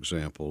 for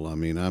example, I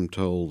mean, I'm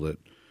told that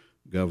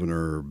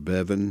Governor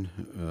Bevin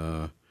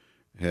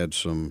had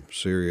some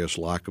serious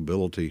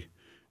likability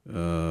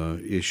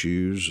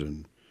issues,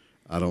 and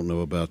I don't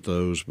know about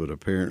those, but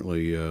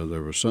apparently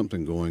there was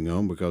something going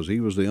on because he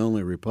was the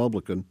only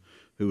Republican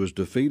who was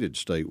defeated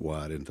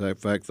statewide. In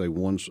fact, they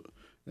won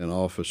an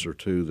office or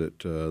two that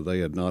they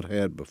had not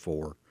had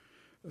before.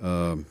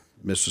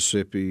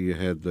 Mississippi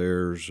had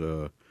theirs,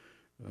 a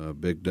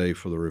big day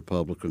for the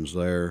Republicans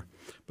there.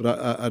 But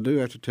I do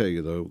have to tell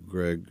you, though,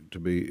 Greg, to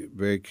be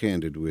very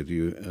candid with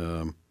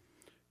you,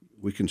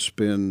 we can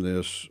spin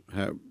this,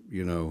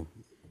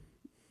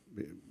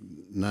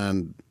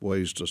 9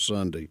 ways to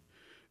Sunday.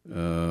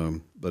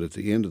 But at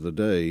the end of the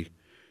day,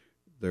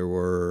 there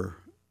were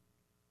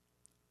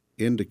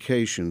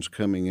indications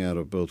coming out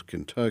of both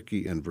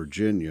Kentucky and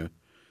Virginia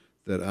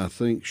that I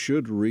think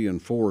should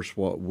reinforce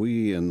what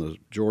we in the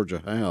Georgia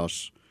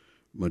House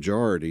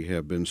majority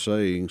have been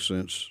saying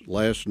since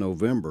last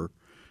November,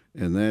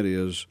 and that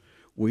is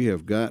we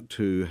have got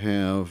to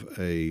have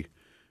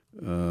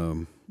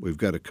we've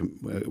got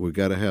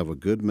to have a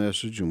good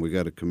message, and we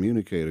got to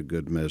communicate a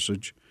good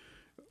message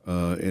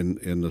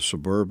in the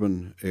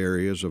suburban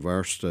areas of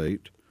our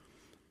state.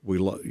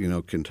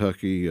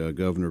 Kentucky,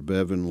 Governor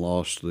Bevin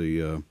lost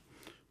the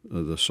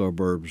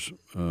suburbs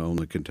on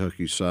the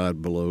Kentucky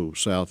side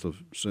south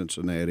of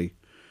Cincinnati.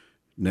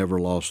 Never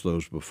lost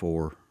those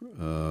before.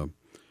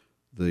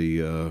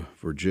 The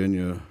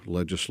Virginia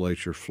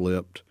legislature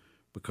flipped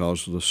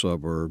because of the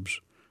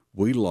suburbs.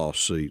 We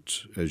lost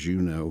seats, as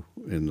you know,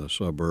 in the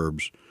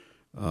suburbs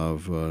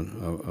of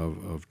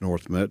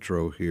North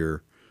Metro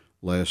here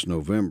last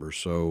November.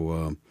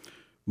 So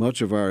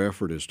much of our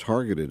effort is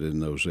targeted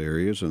in those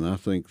areas, and I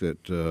think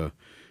that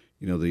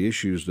the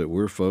issues that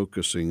we're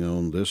focusing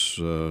on this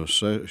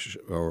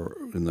session or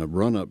in the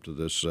run-up to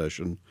this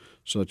session,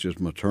 such as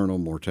maternal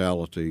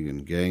mortality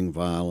and gang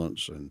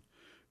violence and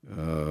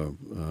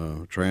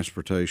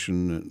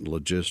transportation and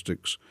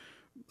logistics,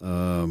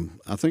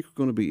 I think are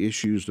going to be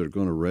issues that are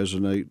going to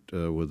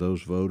resonate with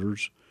those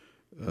voters.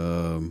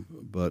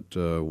 But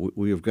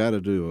we have got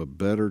to do a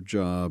better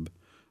job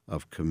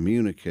of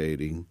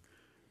communicating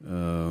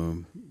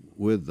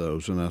with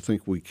those, and I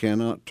think we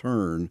cannot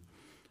turn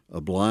a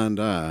blind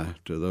eye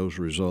to those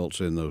results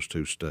in those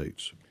two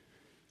states.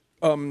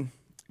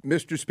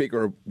 Mr.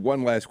 Speaker,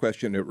 one last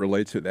question that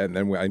relates to that, and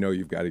then I know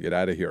you've got to get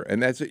out of here.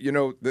 And that's,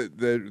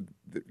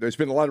 there's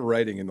been a lot of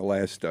writing in the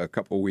last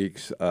couple of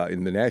weeks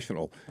in the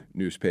national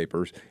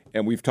newspapers,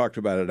 and we've talked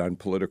about it on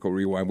Political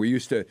Rewind. We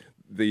used to,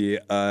 the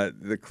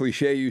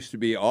cliche used to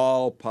be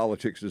all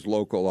politics is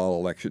local, all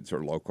elections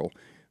are local.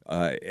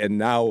 And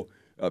now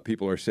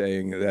people are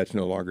saying that's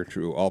no longer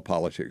true. All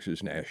politics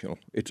is national.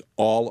 It's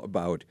all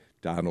about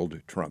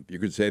Donald Trump. You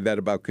could say that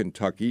about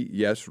Kentucky.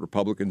 Yes,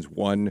 Republicans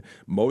won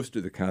most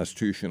of the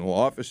constitutional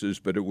offices,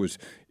 but it was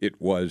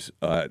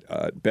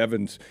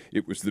Bevins.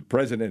 It was the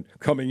president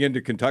coming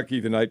into Kentucky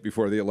the night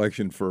before the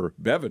election for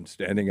Bevins,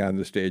 standing on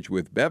the stage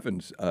with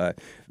Bevins,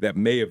 that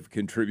may have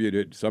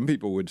contributed, some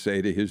people would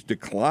say, to his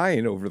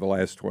decline over the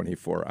last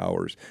 24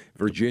 hours.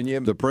 Virginia.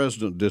 The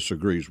president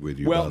disagrees with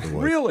you, by the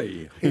way.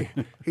 Really?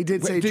 He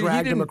did say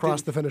dragged him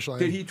across the finish line.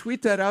 Did he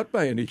tweet that out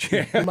by any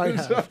chance? He might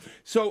have.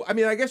 So, I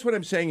mean, I guess what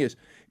I'm saying is,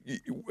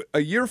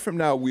 a year from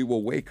now, we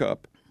will wake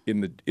up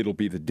it'll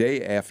be the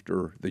day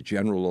after the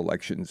general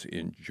elections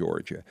in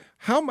Georgia.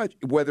 How much,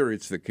 whether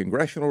it's the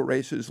congressional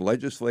races,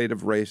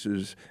 legislative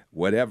races,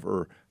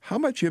 whatever, how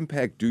much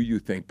impact do you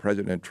think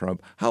President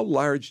Trump, how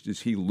large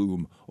does he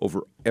loom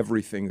over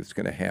everything that's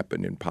going to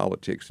happen in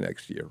politics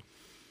next year?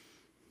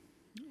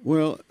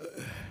 Well,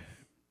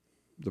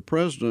 the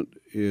president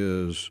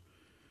is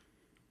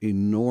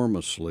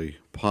enormously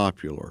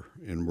popular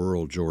in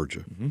rural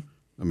Georgia. Mm-hmm.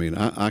 I mean,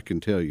 I can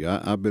tell you,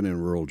 I've been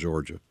in rural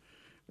Georgia.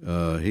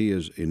 He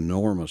is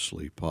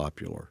enormously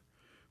popular.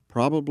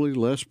 Probably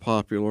less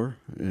popular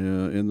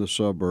in the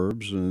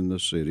suburbs and in the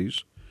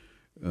cities.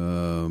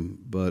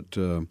 But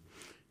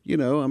you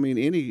know, I mean,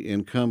 any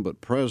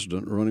incumbent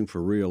president running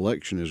for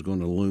re-election is going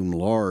to loom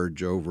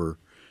large over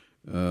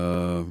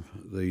the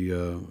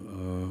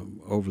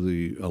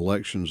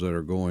elections that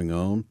are going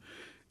on.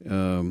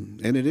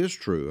 And it is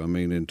true. I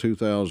mean, in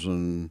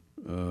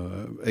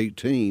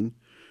 2018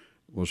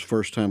 was the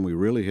first time we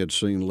really had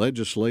seen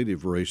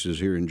legislative races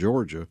here in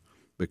Georgia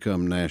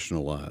become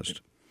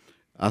nationalized.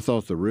 I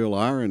thought the real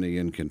irony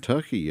in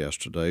Kentucky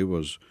yesterday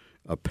was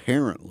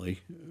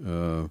apparently,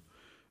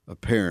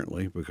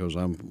 because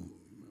I'm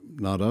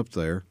not up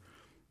there,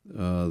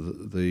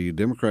 the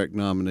Democratic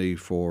nominee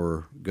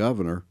for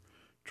governor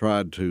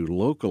tried to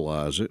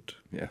localize it,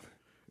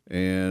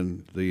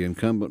 and the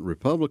incumbent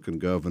Republican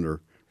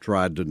governor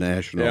tried to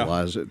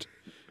nationalize it.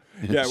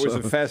 Yeah, it was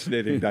a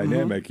fascinating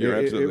dynamic. You're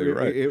absolutely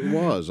right. It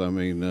was. I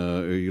mean,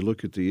 you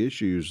look at the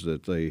issues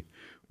that they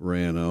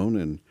ran on,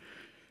 and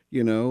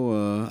you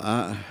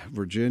know,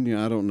 Virginia.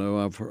 I don't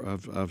know.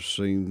 I've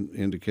seen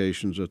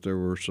indications that there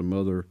were some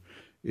other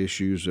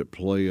issues at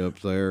play up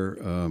there.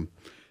 I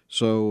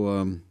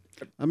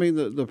mean,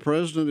 the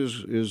president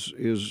is.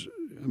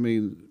 I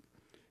mean,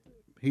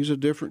 he's a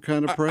different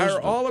kind of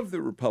president. Are all of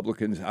the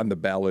Republicans on the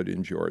ballot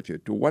in Georgia,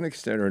 to one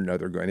extent or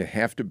another, going to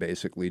have to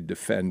basically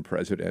defend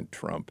President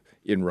Trump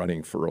in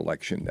running for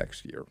election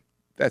next year?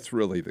 That's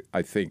really,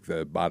 I think,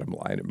 the bottom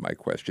line of my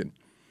question.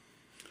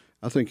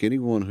 I think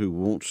anyone who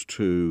wants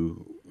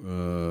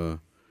to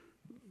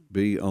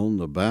be on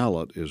the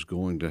ballot is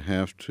going to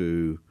have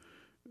to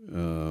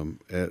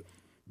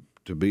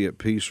be at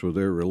peace with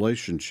their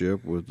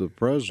relationship with the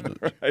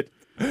president. Right.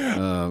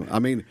 I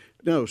mean,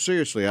 no,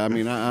 seriously. I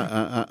mean,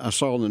 I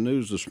saw in the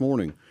news this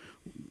morning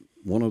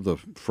one of the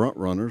front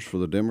runners for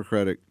the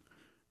Democratic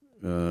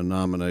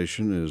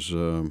nomination is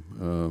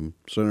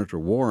Senator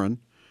Warren,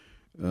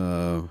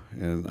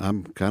 and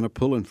I'm kind of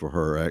pulling for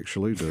her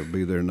actually to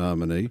be their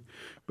nominee.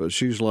 But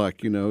she's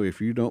like, you know,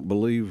 if you don't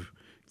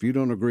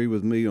agree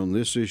with me on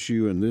this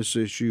issue and this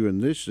issue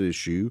and this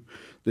issue,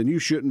 then you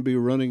shouldn't be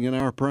running in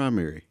our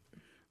primary.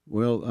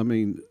 Well, I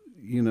mean,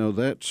 you know,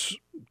 that's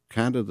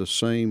kind of the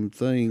same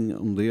thing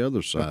on the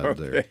other side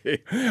there.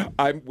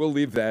 We'll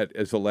leave that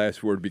as the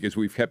last word because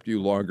we've kept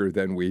you longer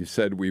than we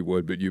said we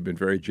would, but you've been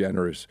very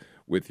generous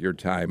with your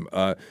time.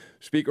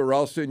 Speaker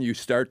Ralston, you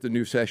start the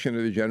new session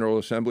of the General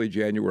Assembly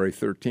January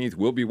 13th.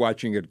 We'll be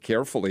watching it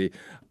carefully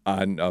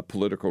on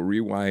Political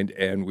Rewind,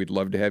 and we'd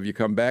love to have you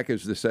come back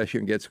as the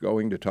session gets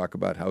going to talk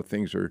about how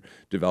things are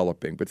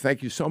developing. But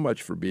thank you so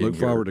much for being here. Look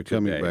forward to today.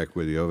 Coming back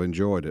with you. I've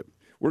enjoyed it.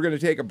 We're going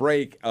to take a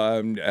break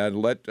and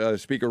let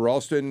Speaker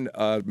Ralston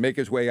make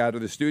his way out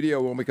of the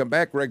studio. When we come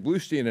back, Greg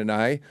Bluestein and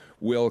I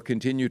will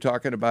continue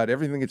talking about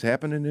everything that's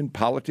happening in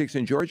politics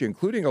in Georgia,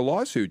 including a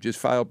lawsuit just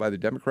filed by the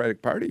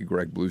Democratic Party,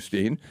 Greg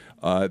Bluestein,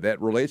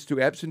 that relates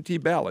to absentee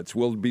ballots.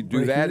 We'll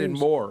do that and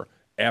more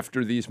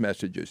after these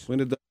messages.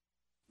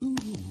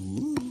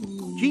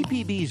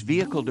 GPB's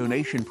vehicle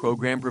donation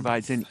program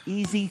provides an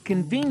easy,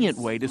 convenient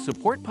way to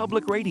support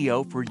public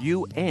radio for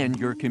you and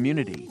your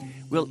community.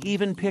 We'll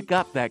even pick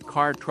up that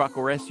car, truck,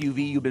 or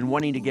SUV you've been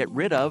wanting to get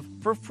rid of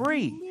for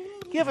free.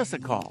 Give us a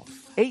call,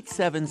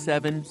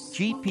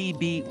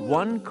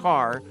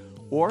 877-GPB-1CAR,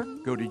 or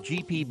go to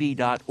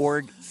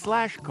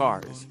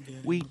gpb.org/cars.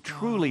 We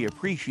truly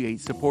appreciate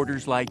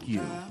supporters like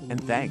you,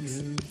 and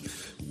thanks.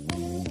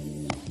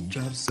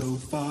 Drive so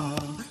far.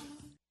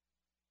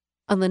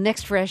 On the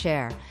next Fresh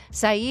Air,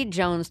 Saeed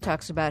Jones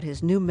talks about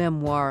his new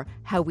memoir,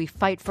 How We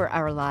Fight for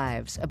Our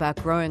Lives,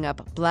 about growing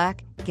up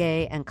black,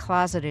 gay, and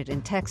closeted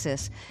in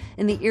Texas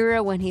in the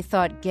era when he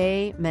thought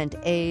gay meant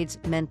AIDS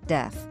meant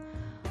death.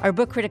 Our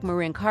book critic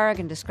Maureen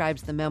Corrigan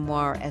describes the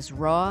memoir as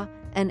raw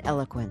and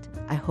eloquent.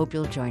 I hope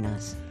you'll join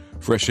us.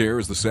 Fresh Air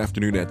is this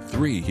afternoon at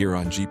 3 here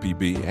on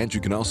GPB, and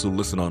you can also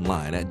listen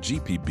online at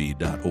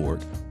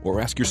gpb.org or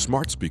ask your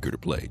smart speaker to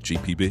play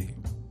GPB.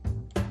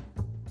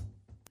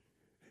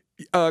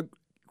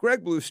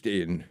 Greg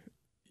Bluestein,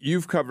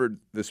 You've covered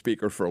the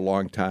speaker for a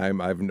long time.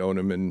 I've known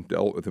him and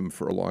dealt with him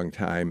for a long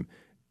time.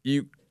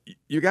 You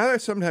got to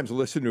sometimes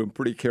listen to him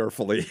pretty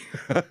carefully.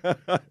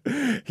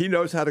 He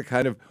knows how to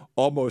kind of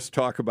almost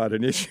talk about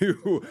an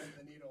issue.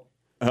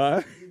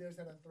 Huh? He knows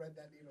how to thread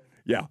that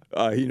needle.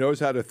 Yeah, he knows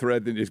how to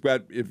thread the needle.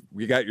 If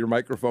you got your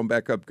microphone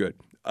back up, good.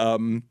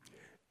 And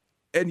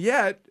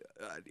yet,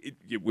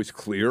 it was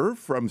clear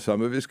from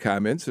some of his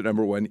comments that,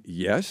 number one,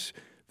 yes,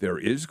 there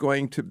is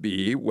going to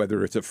be,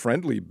 whether it's a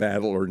friendly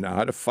battle or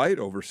not, a fight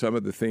over some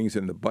of the things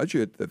in the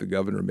budget that the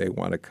governor may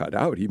want to cut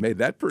out. He made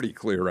that pretty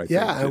clear, I think.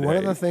 Yeah, and today. one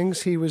of the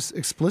things he was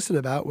explicit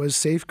about was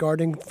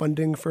safeguarding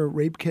funding for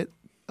rape kit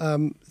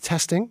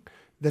testing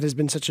that has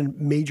been such a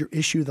major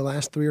issue the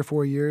last 3 or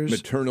 4 years.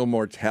 Maternal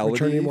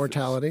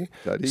mortality.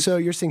 So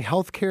you're seeing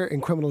healthcare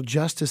and criminal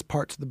justice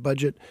parts of the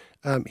budget.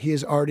 He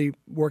is already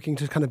working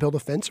to kind of build a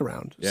fence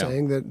around,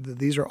 saying that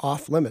these are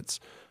off limits.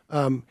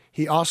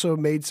 He also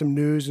made some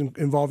news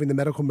involving the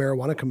Medical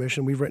Marijuana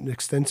Commission. We've written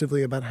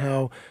extensively about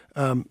how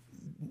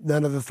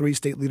none of the 3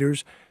 state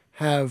leaders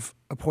have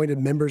appointed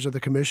members of the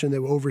commission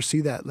that will oversee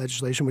that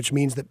legislation, which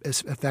means that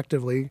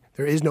effectively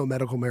there is no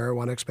medical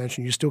marijuana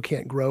expansion. You still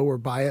can't grow or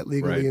buy it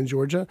legally in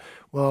Georgia.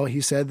 Well,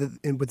 he said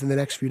that within the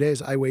next few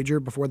days, I wager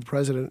before the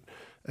president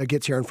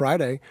gets here on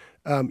Friday,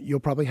 you'll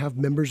probably have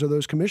members of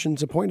those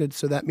commissions appointed.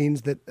 So that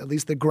means that at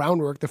least the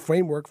groundwork, the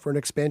framework for an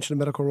expansion of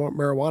medical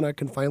marijuana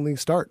can finally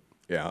start.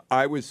 Yeah,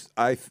 I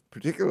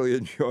particularly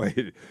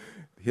enjoyed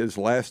his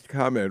last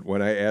comment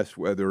when I asked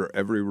whether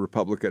every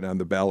Republican on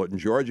the ballot in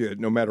Georgia,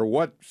 no matter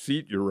what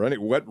seat you're running,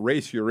 what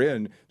race you're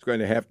in, is going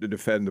to have to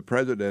defend the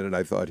president. And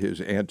I thought his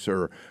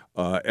answer,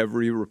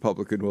 every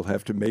Republican will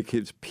have to make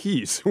his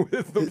peace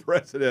with the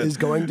president. Is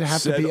going to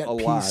have to be at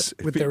peace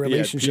with their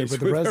relationship with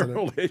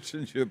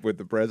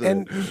the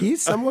president. And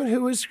he's someone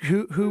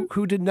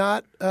who did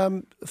not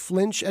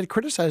flinch at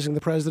criticizing the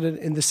president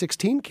in the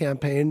 2016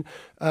 campaign,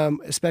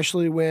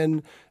 especially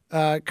when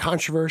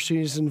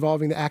controversies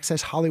involving the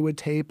Access Hollywood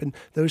tape and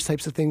those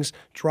types of things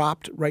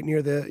dropped right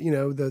near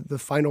the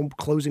final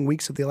closing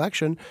weeks of the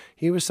election.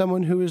 He was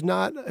someone who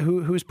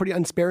was pretty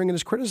unsparing in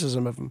his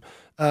criticism of him.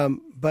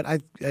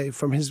 But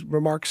from his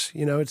remarks,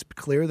 it's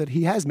clear that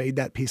he has made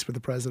that peace with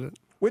the president.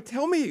 Well,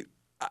 tell me,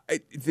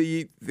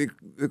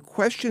 the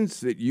questions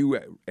that you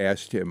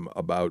asked him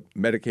about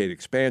Medicaid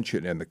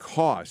expansion and the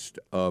cost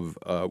of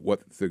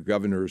what the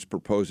governor is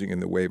proposing in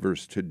the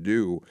waivers to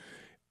do.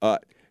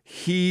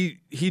 He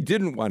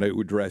didn't want to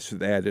address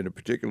that in a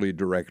particularly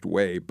direct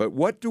way, but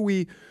what are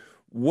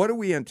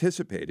we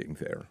anticipating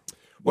there?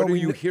 What are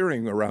you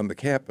hearing around the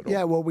Capitol?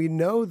 Yeah, well, we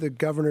know the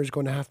governor is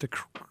going to have to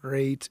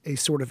create a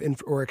sort of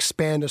or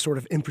expand a sort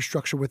of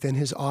infrastructure within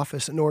his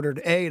office in order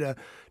to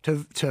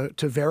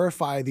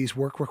verify these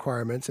work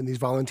requirements and these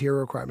volunteer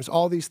requirements,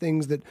 all these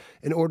things that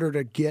in order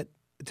to get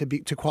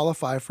to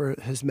qualify for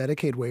his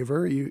Medicaid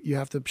waiver, you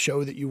have to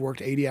show that you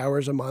worked 80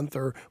 hours a month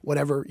or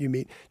whatever you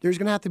meet. There's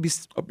going to have to be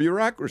a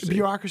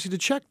bureaucracy to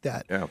check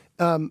that.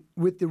 Yeah.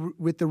 With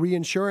the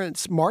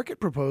reinsurance market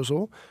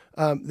proposal,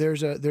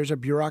 there's a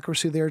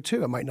bureaucracy there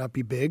too. It might not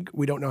be big.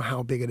 We don't know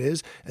how big it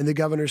is, and the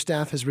governor's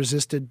staff has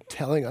resisted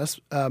telling us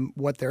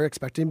what they're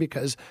expecting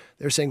because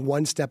they're saying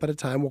one step at a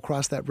time. We'll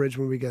cross that bridge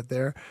when we get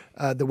there.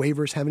 The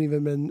waivers haven't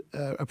even been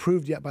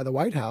approved yet by the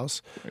White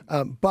House,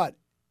 but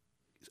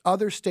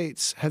other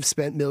states have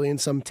spent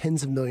millions, some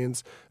tens of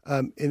millions,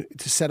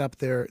 to set up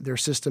their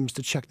systems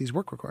to check these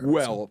work requirements.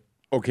 Well,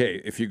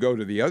 okay, if you go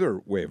to the other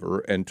waiver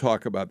and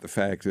talk about the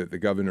fact that the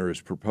governor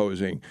is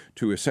proposing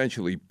to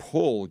essentially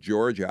pull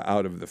Georgia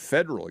out of the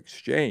federal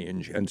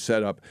exchange and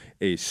set up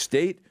a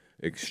state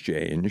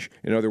exchange.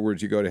 In other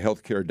words, you go to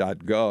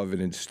healthcare.gov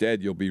and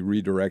instead you'll be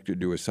redirected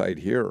to a site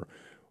here.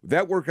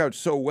 That worked out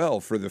so well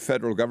for the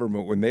federal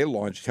government when they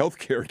launched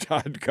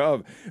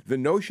healthcare.gov. The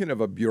notion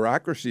of a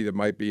bureaucracy that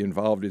might be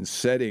involved in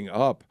setting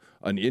up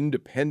an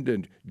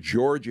independent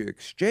Georgia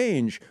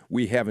exchange,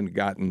 we haven't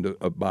gotten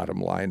a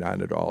bottom line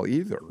on it all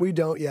either. We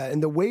don't yet.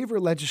 And the waiver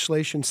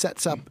legislation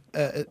sets up,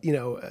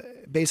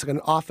 basically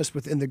an office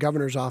within the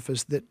governor's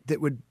office that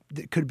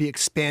could be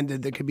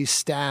expanded, that could be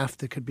staffed,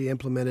 that could be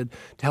implemented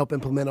to help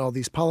implement all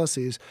these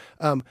policies.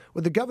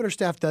 What the governor's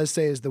staff does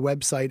say is the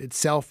website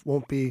itself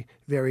won't be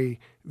very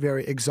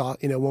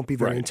won't be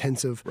very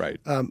intensive. Right.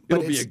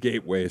 It'll be a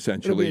gateway,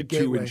 essentially,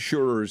 to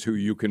insurers who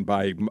you can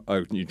buy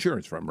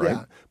insurance from, right?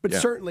 Yeah. But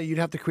certainly you'd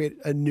have to create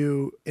a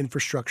new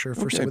infrastructure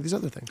for some of these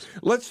other things.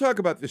 Let's talk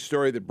about this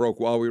story that broke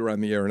while we were on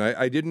the air. And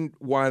I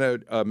didn't want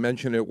to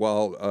mention it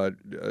while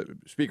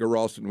Speaker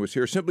Ralston was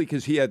here, simply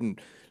because he didn't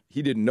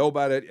know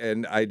about it,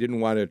 and I didn't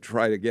want to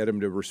try to get him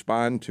to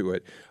respond to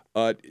it.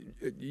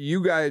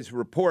 You guys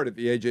report at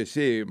the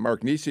AJC,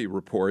 Mark Nisi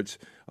reports,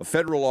 a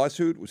federal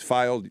lawsuit was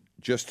filed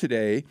just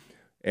today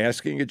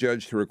asking a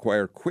judge to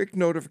require quick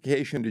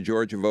notification to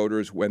Georgia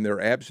voters when their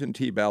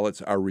absentee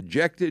ballots are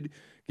rejected,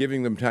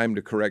 giving them time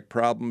to correct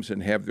problems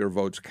and have their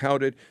votes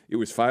counted. It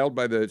was filed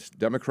by the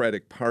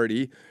Democratic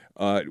Party,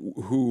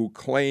 who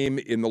claim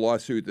in the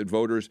lawsuit that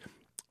voters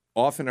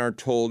often aren't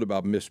told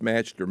about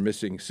mismatched or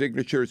missing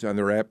signatures on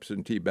their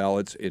absentee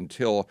ballots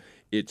until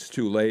it's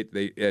too late.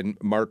 And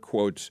Mark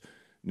quotes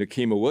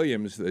Nikema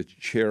Williams, the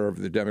chair of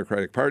the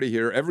Democratic Party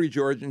here. Every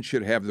Georgian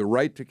should have the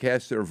right to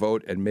cast their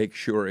vote and make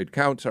sure it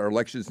counts. Our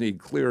elections need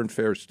clear and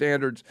fair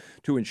standards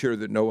to ensure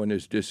that no one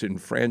is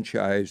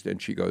disenfranchised.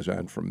 And she goes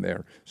on from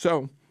there.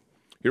 So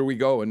here we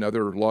go,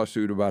 another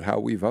lawsuit about how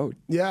we vote.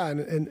 Yeah,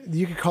 and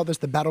you could call this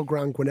the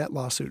Battleground Gwinnett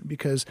lawsuit,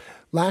 because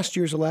last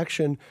year's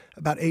election,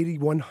 about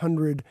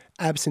 8,100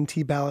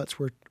 absentee ballots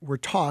were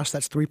tossed.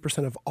 That's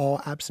 3% of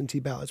all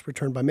absentee ballots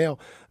returned by mail.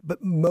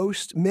 But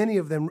many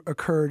of them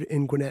occurred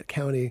in Gwinnett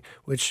County,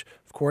 which,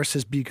 of course,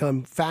 has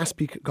gone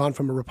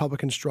from a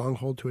Republican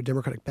stronghold to a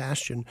Democratic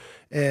bastion.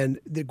 And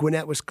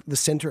Gwinnett was the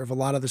center of a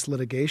lot of this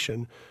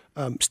litigation.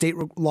 State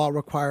law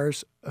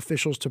requires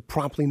officials to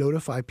promptly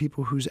notify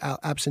people whose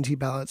absentee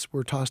ballots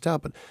were tossed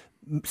out, but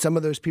some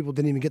of those people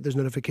didn't even get those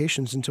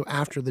notifications until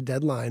after the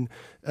deadline,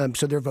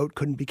 so their vote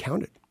couldn't be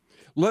counted.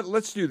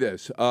 Let's do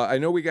this. I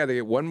know we got to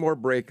get one more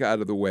break out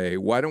of the way.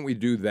 Why don't we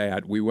do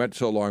that? We went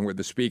so long with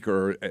the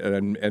speaker,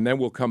 and then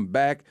we'll come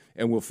back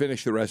and we'll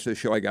finish the rest of the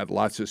show. I got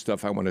lots of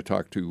stuff I want to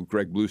talk to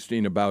Greg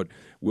Bluestein about.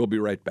 We'll be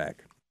right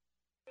back.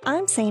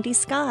 I'm Sandy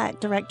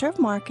Scott, Director of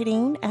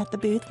Marketing at the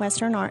Booth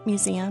Western Art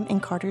Museum in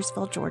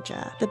Cartersville,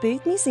 Georgia. The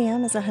Booth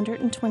Museum is a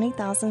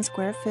 120,000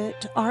 square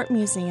foot art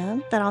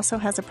museum that also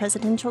has a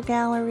presidential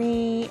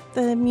gallery.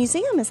 The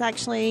museum is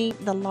actually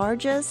the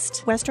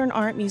largest Western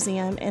art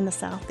museum in the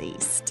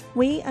Southeast.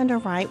 We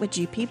underwrite with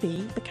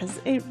GPB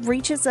because it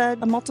reaches a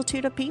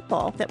multitude of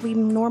people that we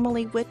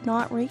normally would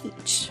not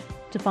reach.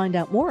 To find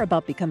out more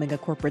about becoming a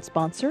corporate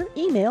sponsor,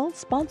 email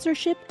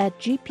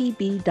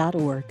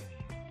sponsorship@gpb.org.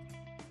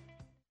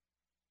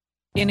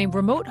 In a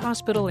remote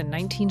hospital in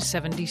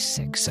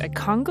 1976, a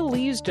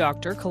Congolese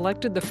doctor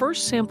collected the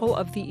first sample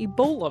of the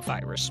Ebola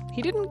virus.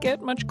 He didn't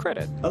get much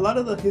credit. A lot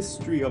of the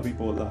history of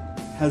Ebola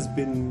has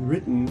been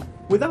written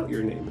without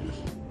your name in it.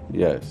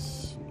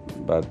 Yes,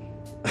 but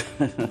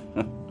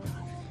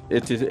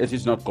it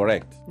is not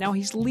correct. Now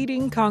he's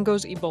leading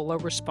Congo's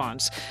Ebola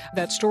response.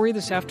 That story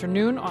this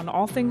afternoon on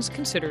All Things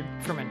Considered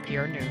from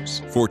NPR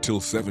News. 4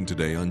 till 7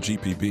 today on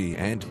GPB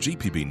and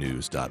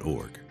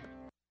gpbnews.org.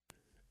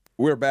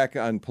 We're back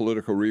on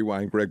Political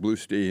Rewind. Greg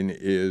Bluestein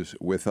is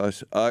with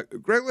us.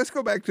 Greg, let's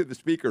go back to the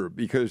speaker,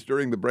 because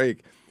during the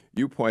break,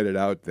 you pointed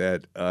out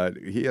that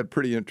he had a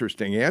pretty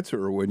interesting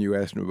answer when you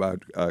asked him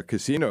about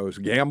casinos,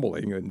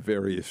 gambling in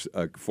various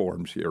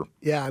forms here.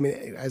 Yeah, I mean,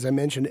 as I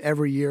mentioned,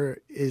 every year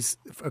is,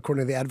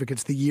 according to the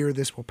advocates, the year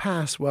this will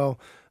pass.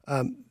 Well,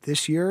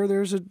 this year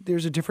there's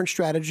a different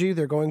strategy.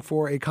 They're going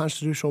for a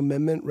constitutional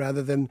amendment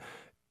rather than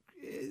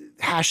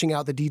hashing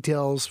out the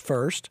details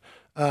first.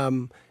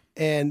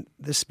 And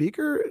the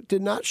speaker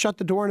did not shut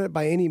the door on it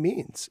by any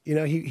means. You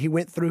know, he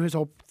went through his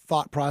whole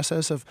thought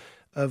process of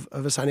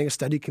assigning a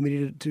study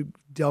committee to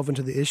delve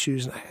into the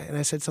issues. And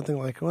I said something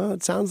like, well,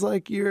 it sounds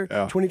like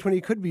 2020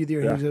 could be the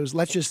year. And he goes,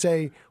 let's just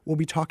say we'll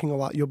be talking a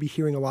lot. You'll be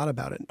hearing a lot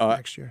about it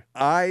next year.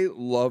 I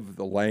love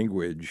the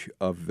language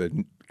of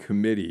the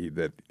committee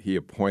that he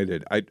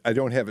appointed. I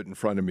don't have it in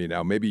front of me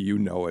now. Maybe you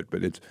know it,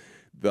 but it's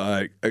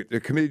the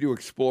committee to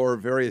explore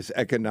various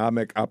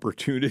economic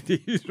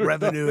opportunities.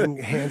 Revenue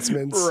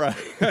enhancements.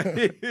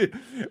 Right.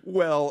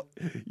 Well,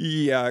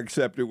 yeah,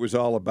 except it was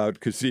all about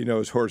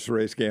casinos, horse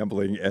race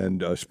gambling,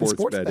 and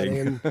sports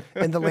betting.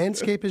 And the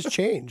landscape has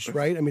changed,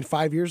 right? I mean,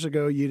 5 years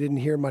ago, you didn't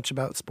hear much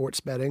about sports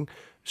betting.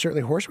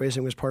 Certainly horse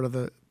racing was part of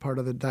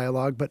the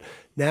dialogue. But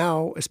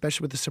now,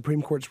 especially with the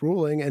Supreme Court's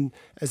ruling, and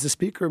as the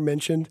speaker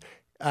mentioned,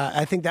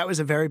 I think that was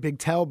a very big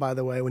tell, by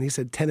the way, when he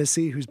said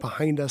Tennessee, who's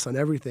behind us on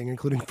everything,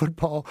 incling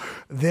football.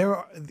 They've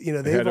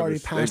already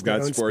passed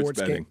their own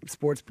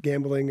sports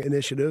gambling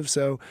initiative.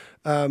 So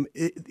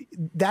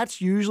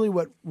that's usually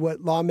what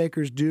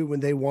lawmakers do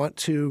when they want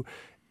to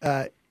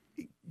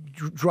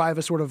drive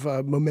a sort of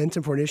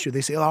momentum for an issue.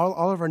 They say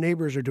all of our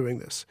neighbors are doing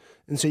this,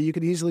 and so you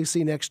could easily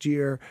see next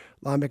year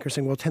lawmakers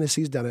saying, "Well,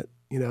 Tennessee's done it."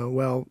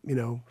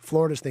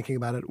 Florida's thinking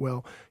about it.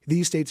 Well,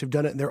 these states have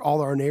done it, and they're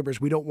all our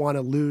neighbors. We don't want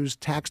to lose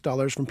tax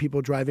dollars from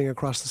people driving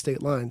across the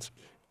state lines.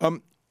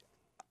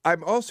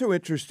 I'm also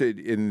interested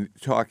in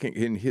talking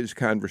in his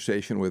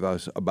conversation with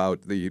us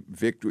about the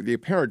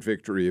apparent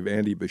victory of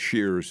Andy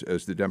Beshears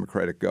as the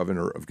Democratic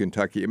governor of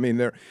Kentucky. I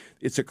mean,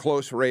 it's a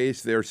close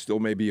race. There still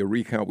may be a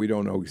recount. We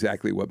don't know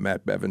exactly what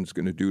Matt Bevin's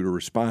going to do to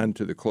respond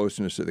to the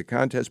closeness of the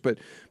contest, but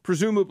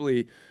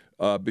presumably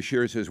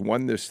Beshears has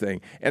won this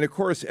thing. And, of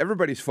course,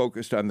 everybody's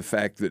focused on the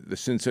fact that the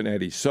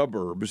Cincinnati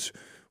suburbs,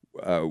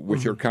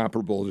 which are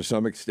comparable to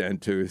some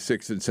extent to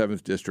 6th and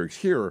 7th districts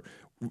here,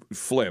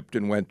 flipped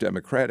and went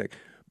Democratic.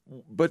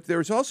 But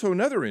there's also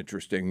another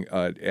interesting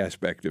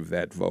aspect of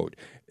that vote,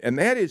 and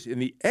that is in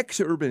the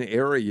exurban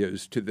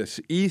areas to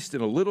the east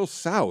and a little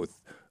south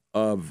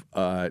of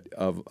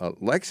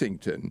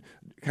Lexington,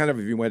 kind of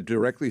if you went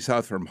directly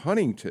south from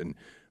Huntington,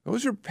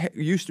 those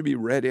used to be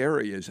red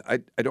areas. I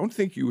don't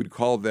think you would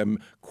call them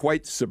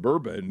quite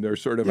suburban. They're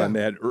sort of on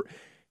that.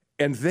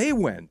 And they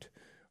went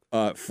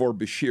for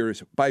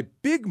Beshears by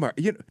big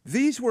margin.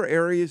 These were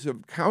areas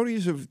of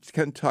counties of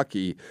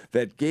Kentucky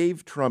that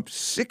gave Trump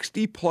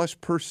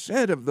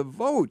 60+% of the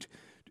vote.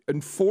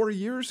 And 3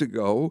 years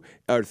ago,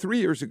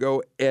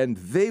 and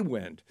they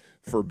went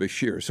for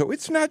Beshear. So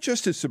it's not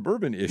just a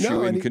suburban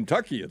issue in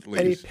Kentucky, at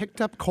least. And he picked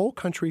up coal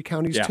country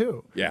counties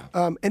too. Yeah.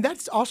 And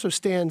that also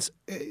stands.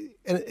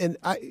 And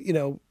I,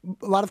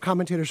 a lot of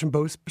commentators from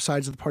both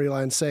sides of the party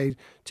line say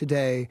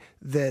today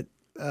that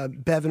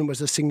Bevin was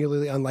a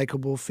singularly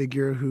unlikable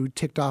figure who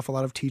ticked off a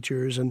lot of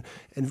teachers and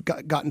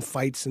got in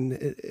fights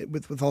and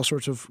with all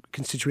sorts of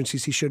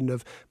constituencies he shouldn't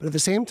have. But at the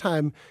same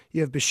time,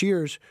 you have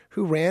Beshears,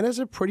 who ran as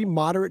a pretty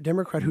moderate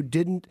Democrat who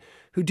didn't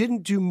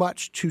do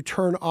much to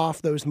turn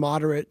off those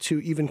moderate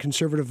to even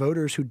conservative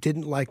voters who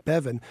didn't like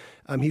Bevin.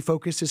 He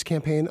focused his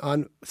campaign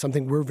on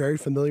something we're very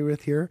familiar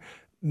with here,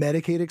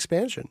 Medicaid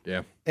expansion.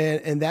 Yeah.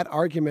 And that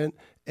argument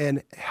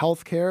and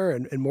health care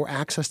and more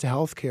access to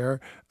health care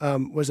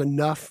was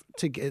enough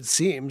it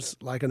seems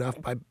like enough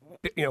by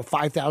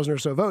 5,000 or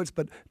so votes,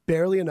 but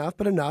barely enough,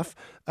 but enough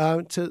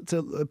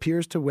to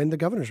appears to win the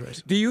governor's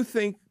race. Do you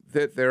think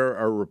that there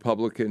are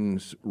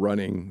Republicans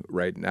running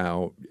right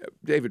now?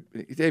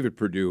 David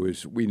Perdue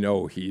is, we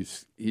know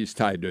he's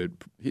tied to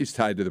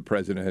the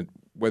president,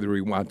 whether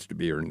he wants to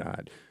be or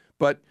not.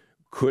 But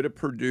could a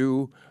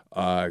Perdue,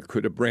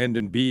 could a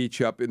Brandon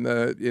Beach up in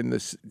the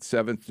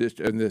 7th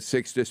district, in the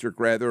 6th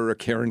district rather, or a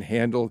Karen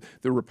Handel,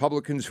 the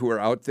Republicans who are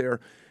out there,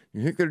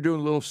 you think they're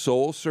doing a little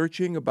soul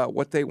searching about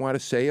what they want to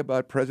say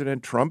about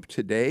President Trump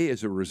today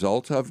as a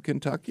result of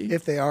Kentucky?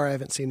 If they are, I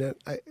haven't seen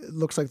it. It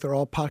looks like they're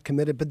all pot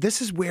committed. But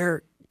this is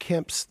where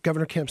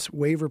Governor Kemp's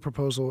waiver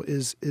proposal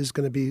is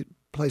going to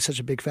play such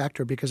a big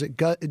factor, because it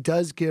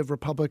does give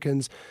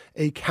Republicans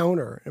a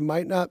counter.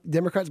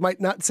 Democrats might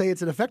not say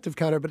it's an effective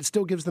counter, but it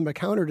still gives them a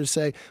counter to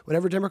say,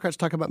 whenever Democrats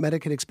talk about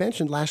Medicaid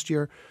expansion last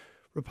year,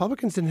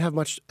 Republicans didn't have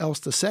much else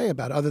to say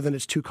about it other than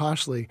it's too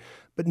costly,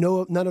 but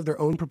none of their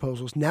own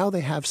proposals. Now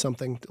they have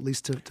something at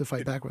least to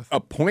fight back with. A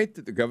point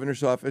that the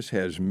governor's office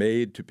has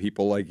made to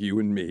people like you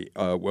and me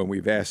when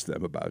we've asked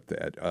them about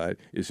that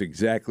is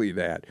exactly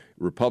that.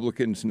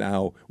 Republicans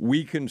now,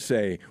 we can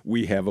say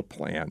we have a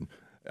plan.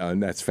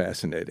 And that's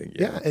fascinating.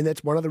 Yeah, and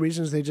that's one of the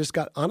reasons they just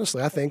got,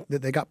 honestly, I think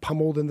that they got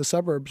pummeled in the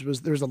suburbs.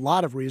 There's a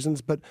lot of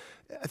reasons, but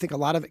I think a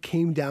lot of it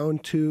came down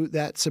to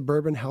that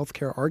suburban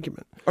healthcare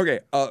argument. Okay,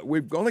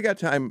 we've only got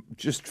time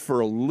just for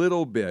a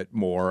little bit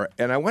more,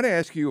 and I want to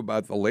ask you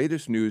about the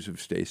latest news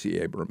of Stacey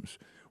Abrams.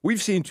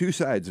 We've seen two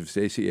sides of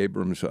Stacey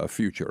Abrams'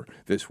 future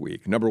this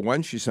week. Number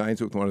one, she signs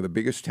with one of the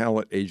biggest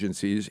talent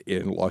agencies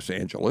in Los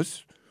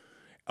Angeles,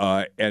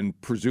 and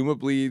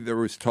presumably there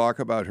was talk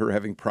about her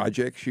having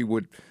projects she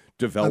would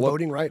develop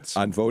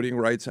on voting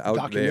rights out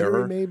documentary,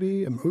 there,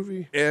 maybe a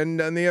movie.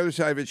 And on the other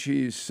side of it,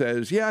 she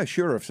says, "Yeah,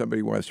 sure. If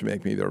somebody wants to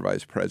make me their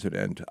vice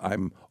president,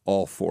 I'm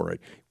all for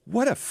it."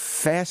 What a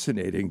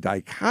fascinating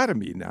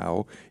dichotomy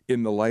now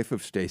in the life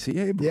of Stacey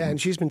Abrams. Yeah, and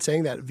she's been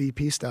saying that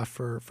VP stuff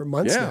for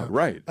months now. Yeah,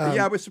 right.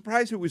 I was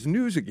surprised it was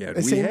news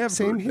again.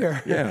 Same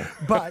here. Yeah.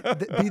 But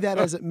be that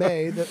as it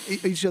may,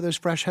 each of those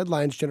fresh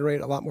headlines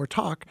generate a lot more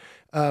talk.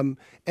 And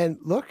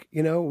look,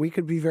 we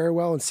could be very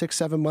well in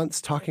 6-7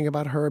 months talking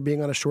about her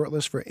being on a short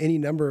list for any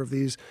number of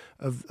these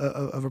of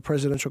a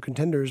presidential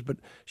contenders. But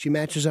she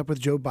matches up with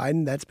Joe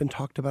Biden. That's been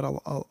talked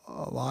about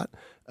a lot.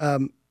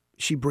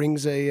 She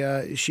brings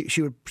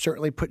she would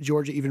certainly put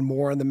Georgia even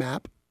more on the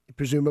map,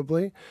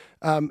 presumably,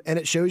 and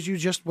it shows you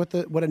just what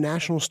a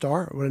national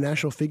star, what a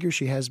national figure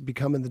she has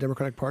become in the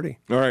Democratic Party.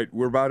 All right,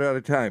 we're about out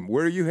of time.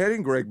 Where are you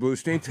heading, Greg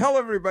Bluestein? Tell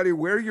everybody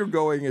where you're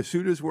going as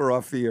soon as we're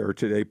off the air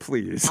today,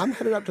 please. I'm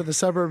headed up to the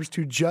suburbs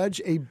to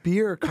judge a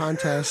beer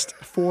contest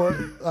for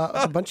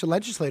a bunch of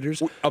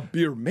legislators. A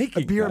beer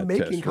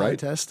making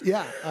contest.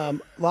 Yeah,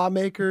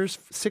 lawmakers,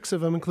 6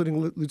 of them, including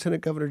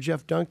Lieutenant Governor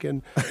Jeff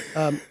Duncan,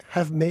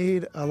 have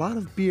made a lot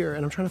of beer,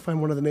 and I'm trying to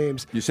find one of the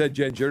names. You said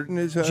Jen Jordan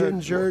is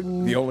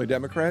the only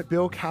Democrat?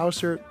 Bill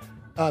Cowsert,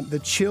 the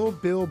Chill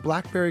Bill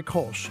Blackberry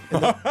Kolsch,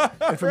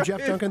 and from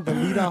Jeff Duncan, the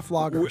leadoff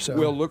lager. So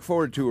we'll look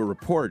forward to a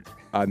report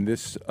on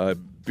this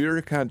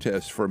beer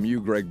contest from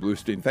you, Greg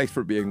Bluestein. Thanks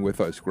for being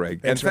with us,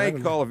 Greg. Thanks, and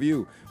thank all of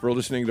you for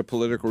listening to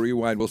Political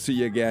Rewind. We'll see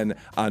you again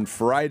on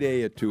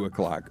Friday at 2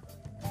 o'clock.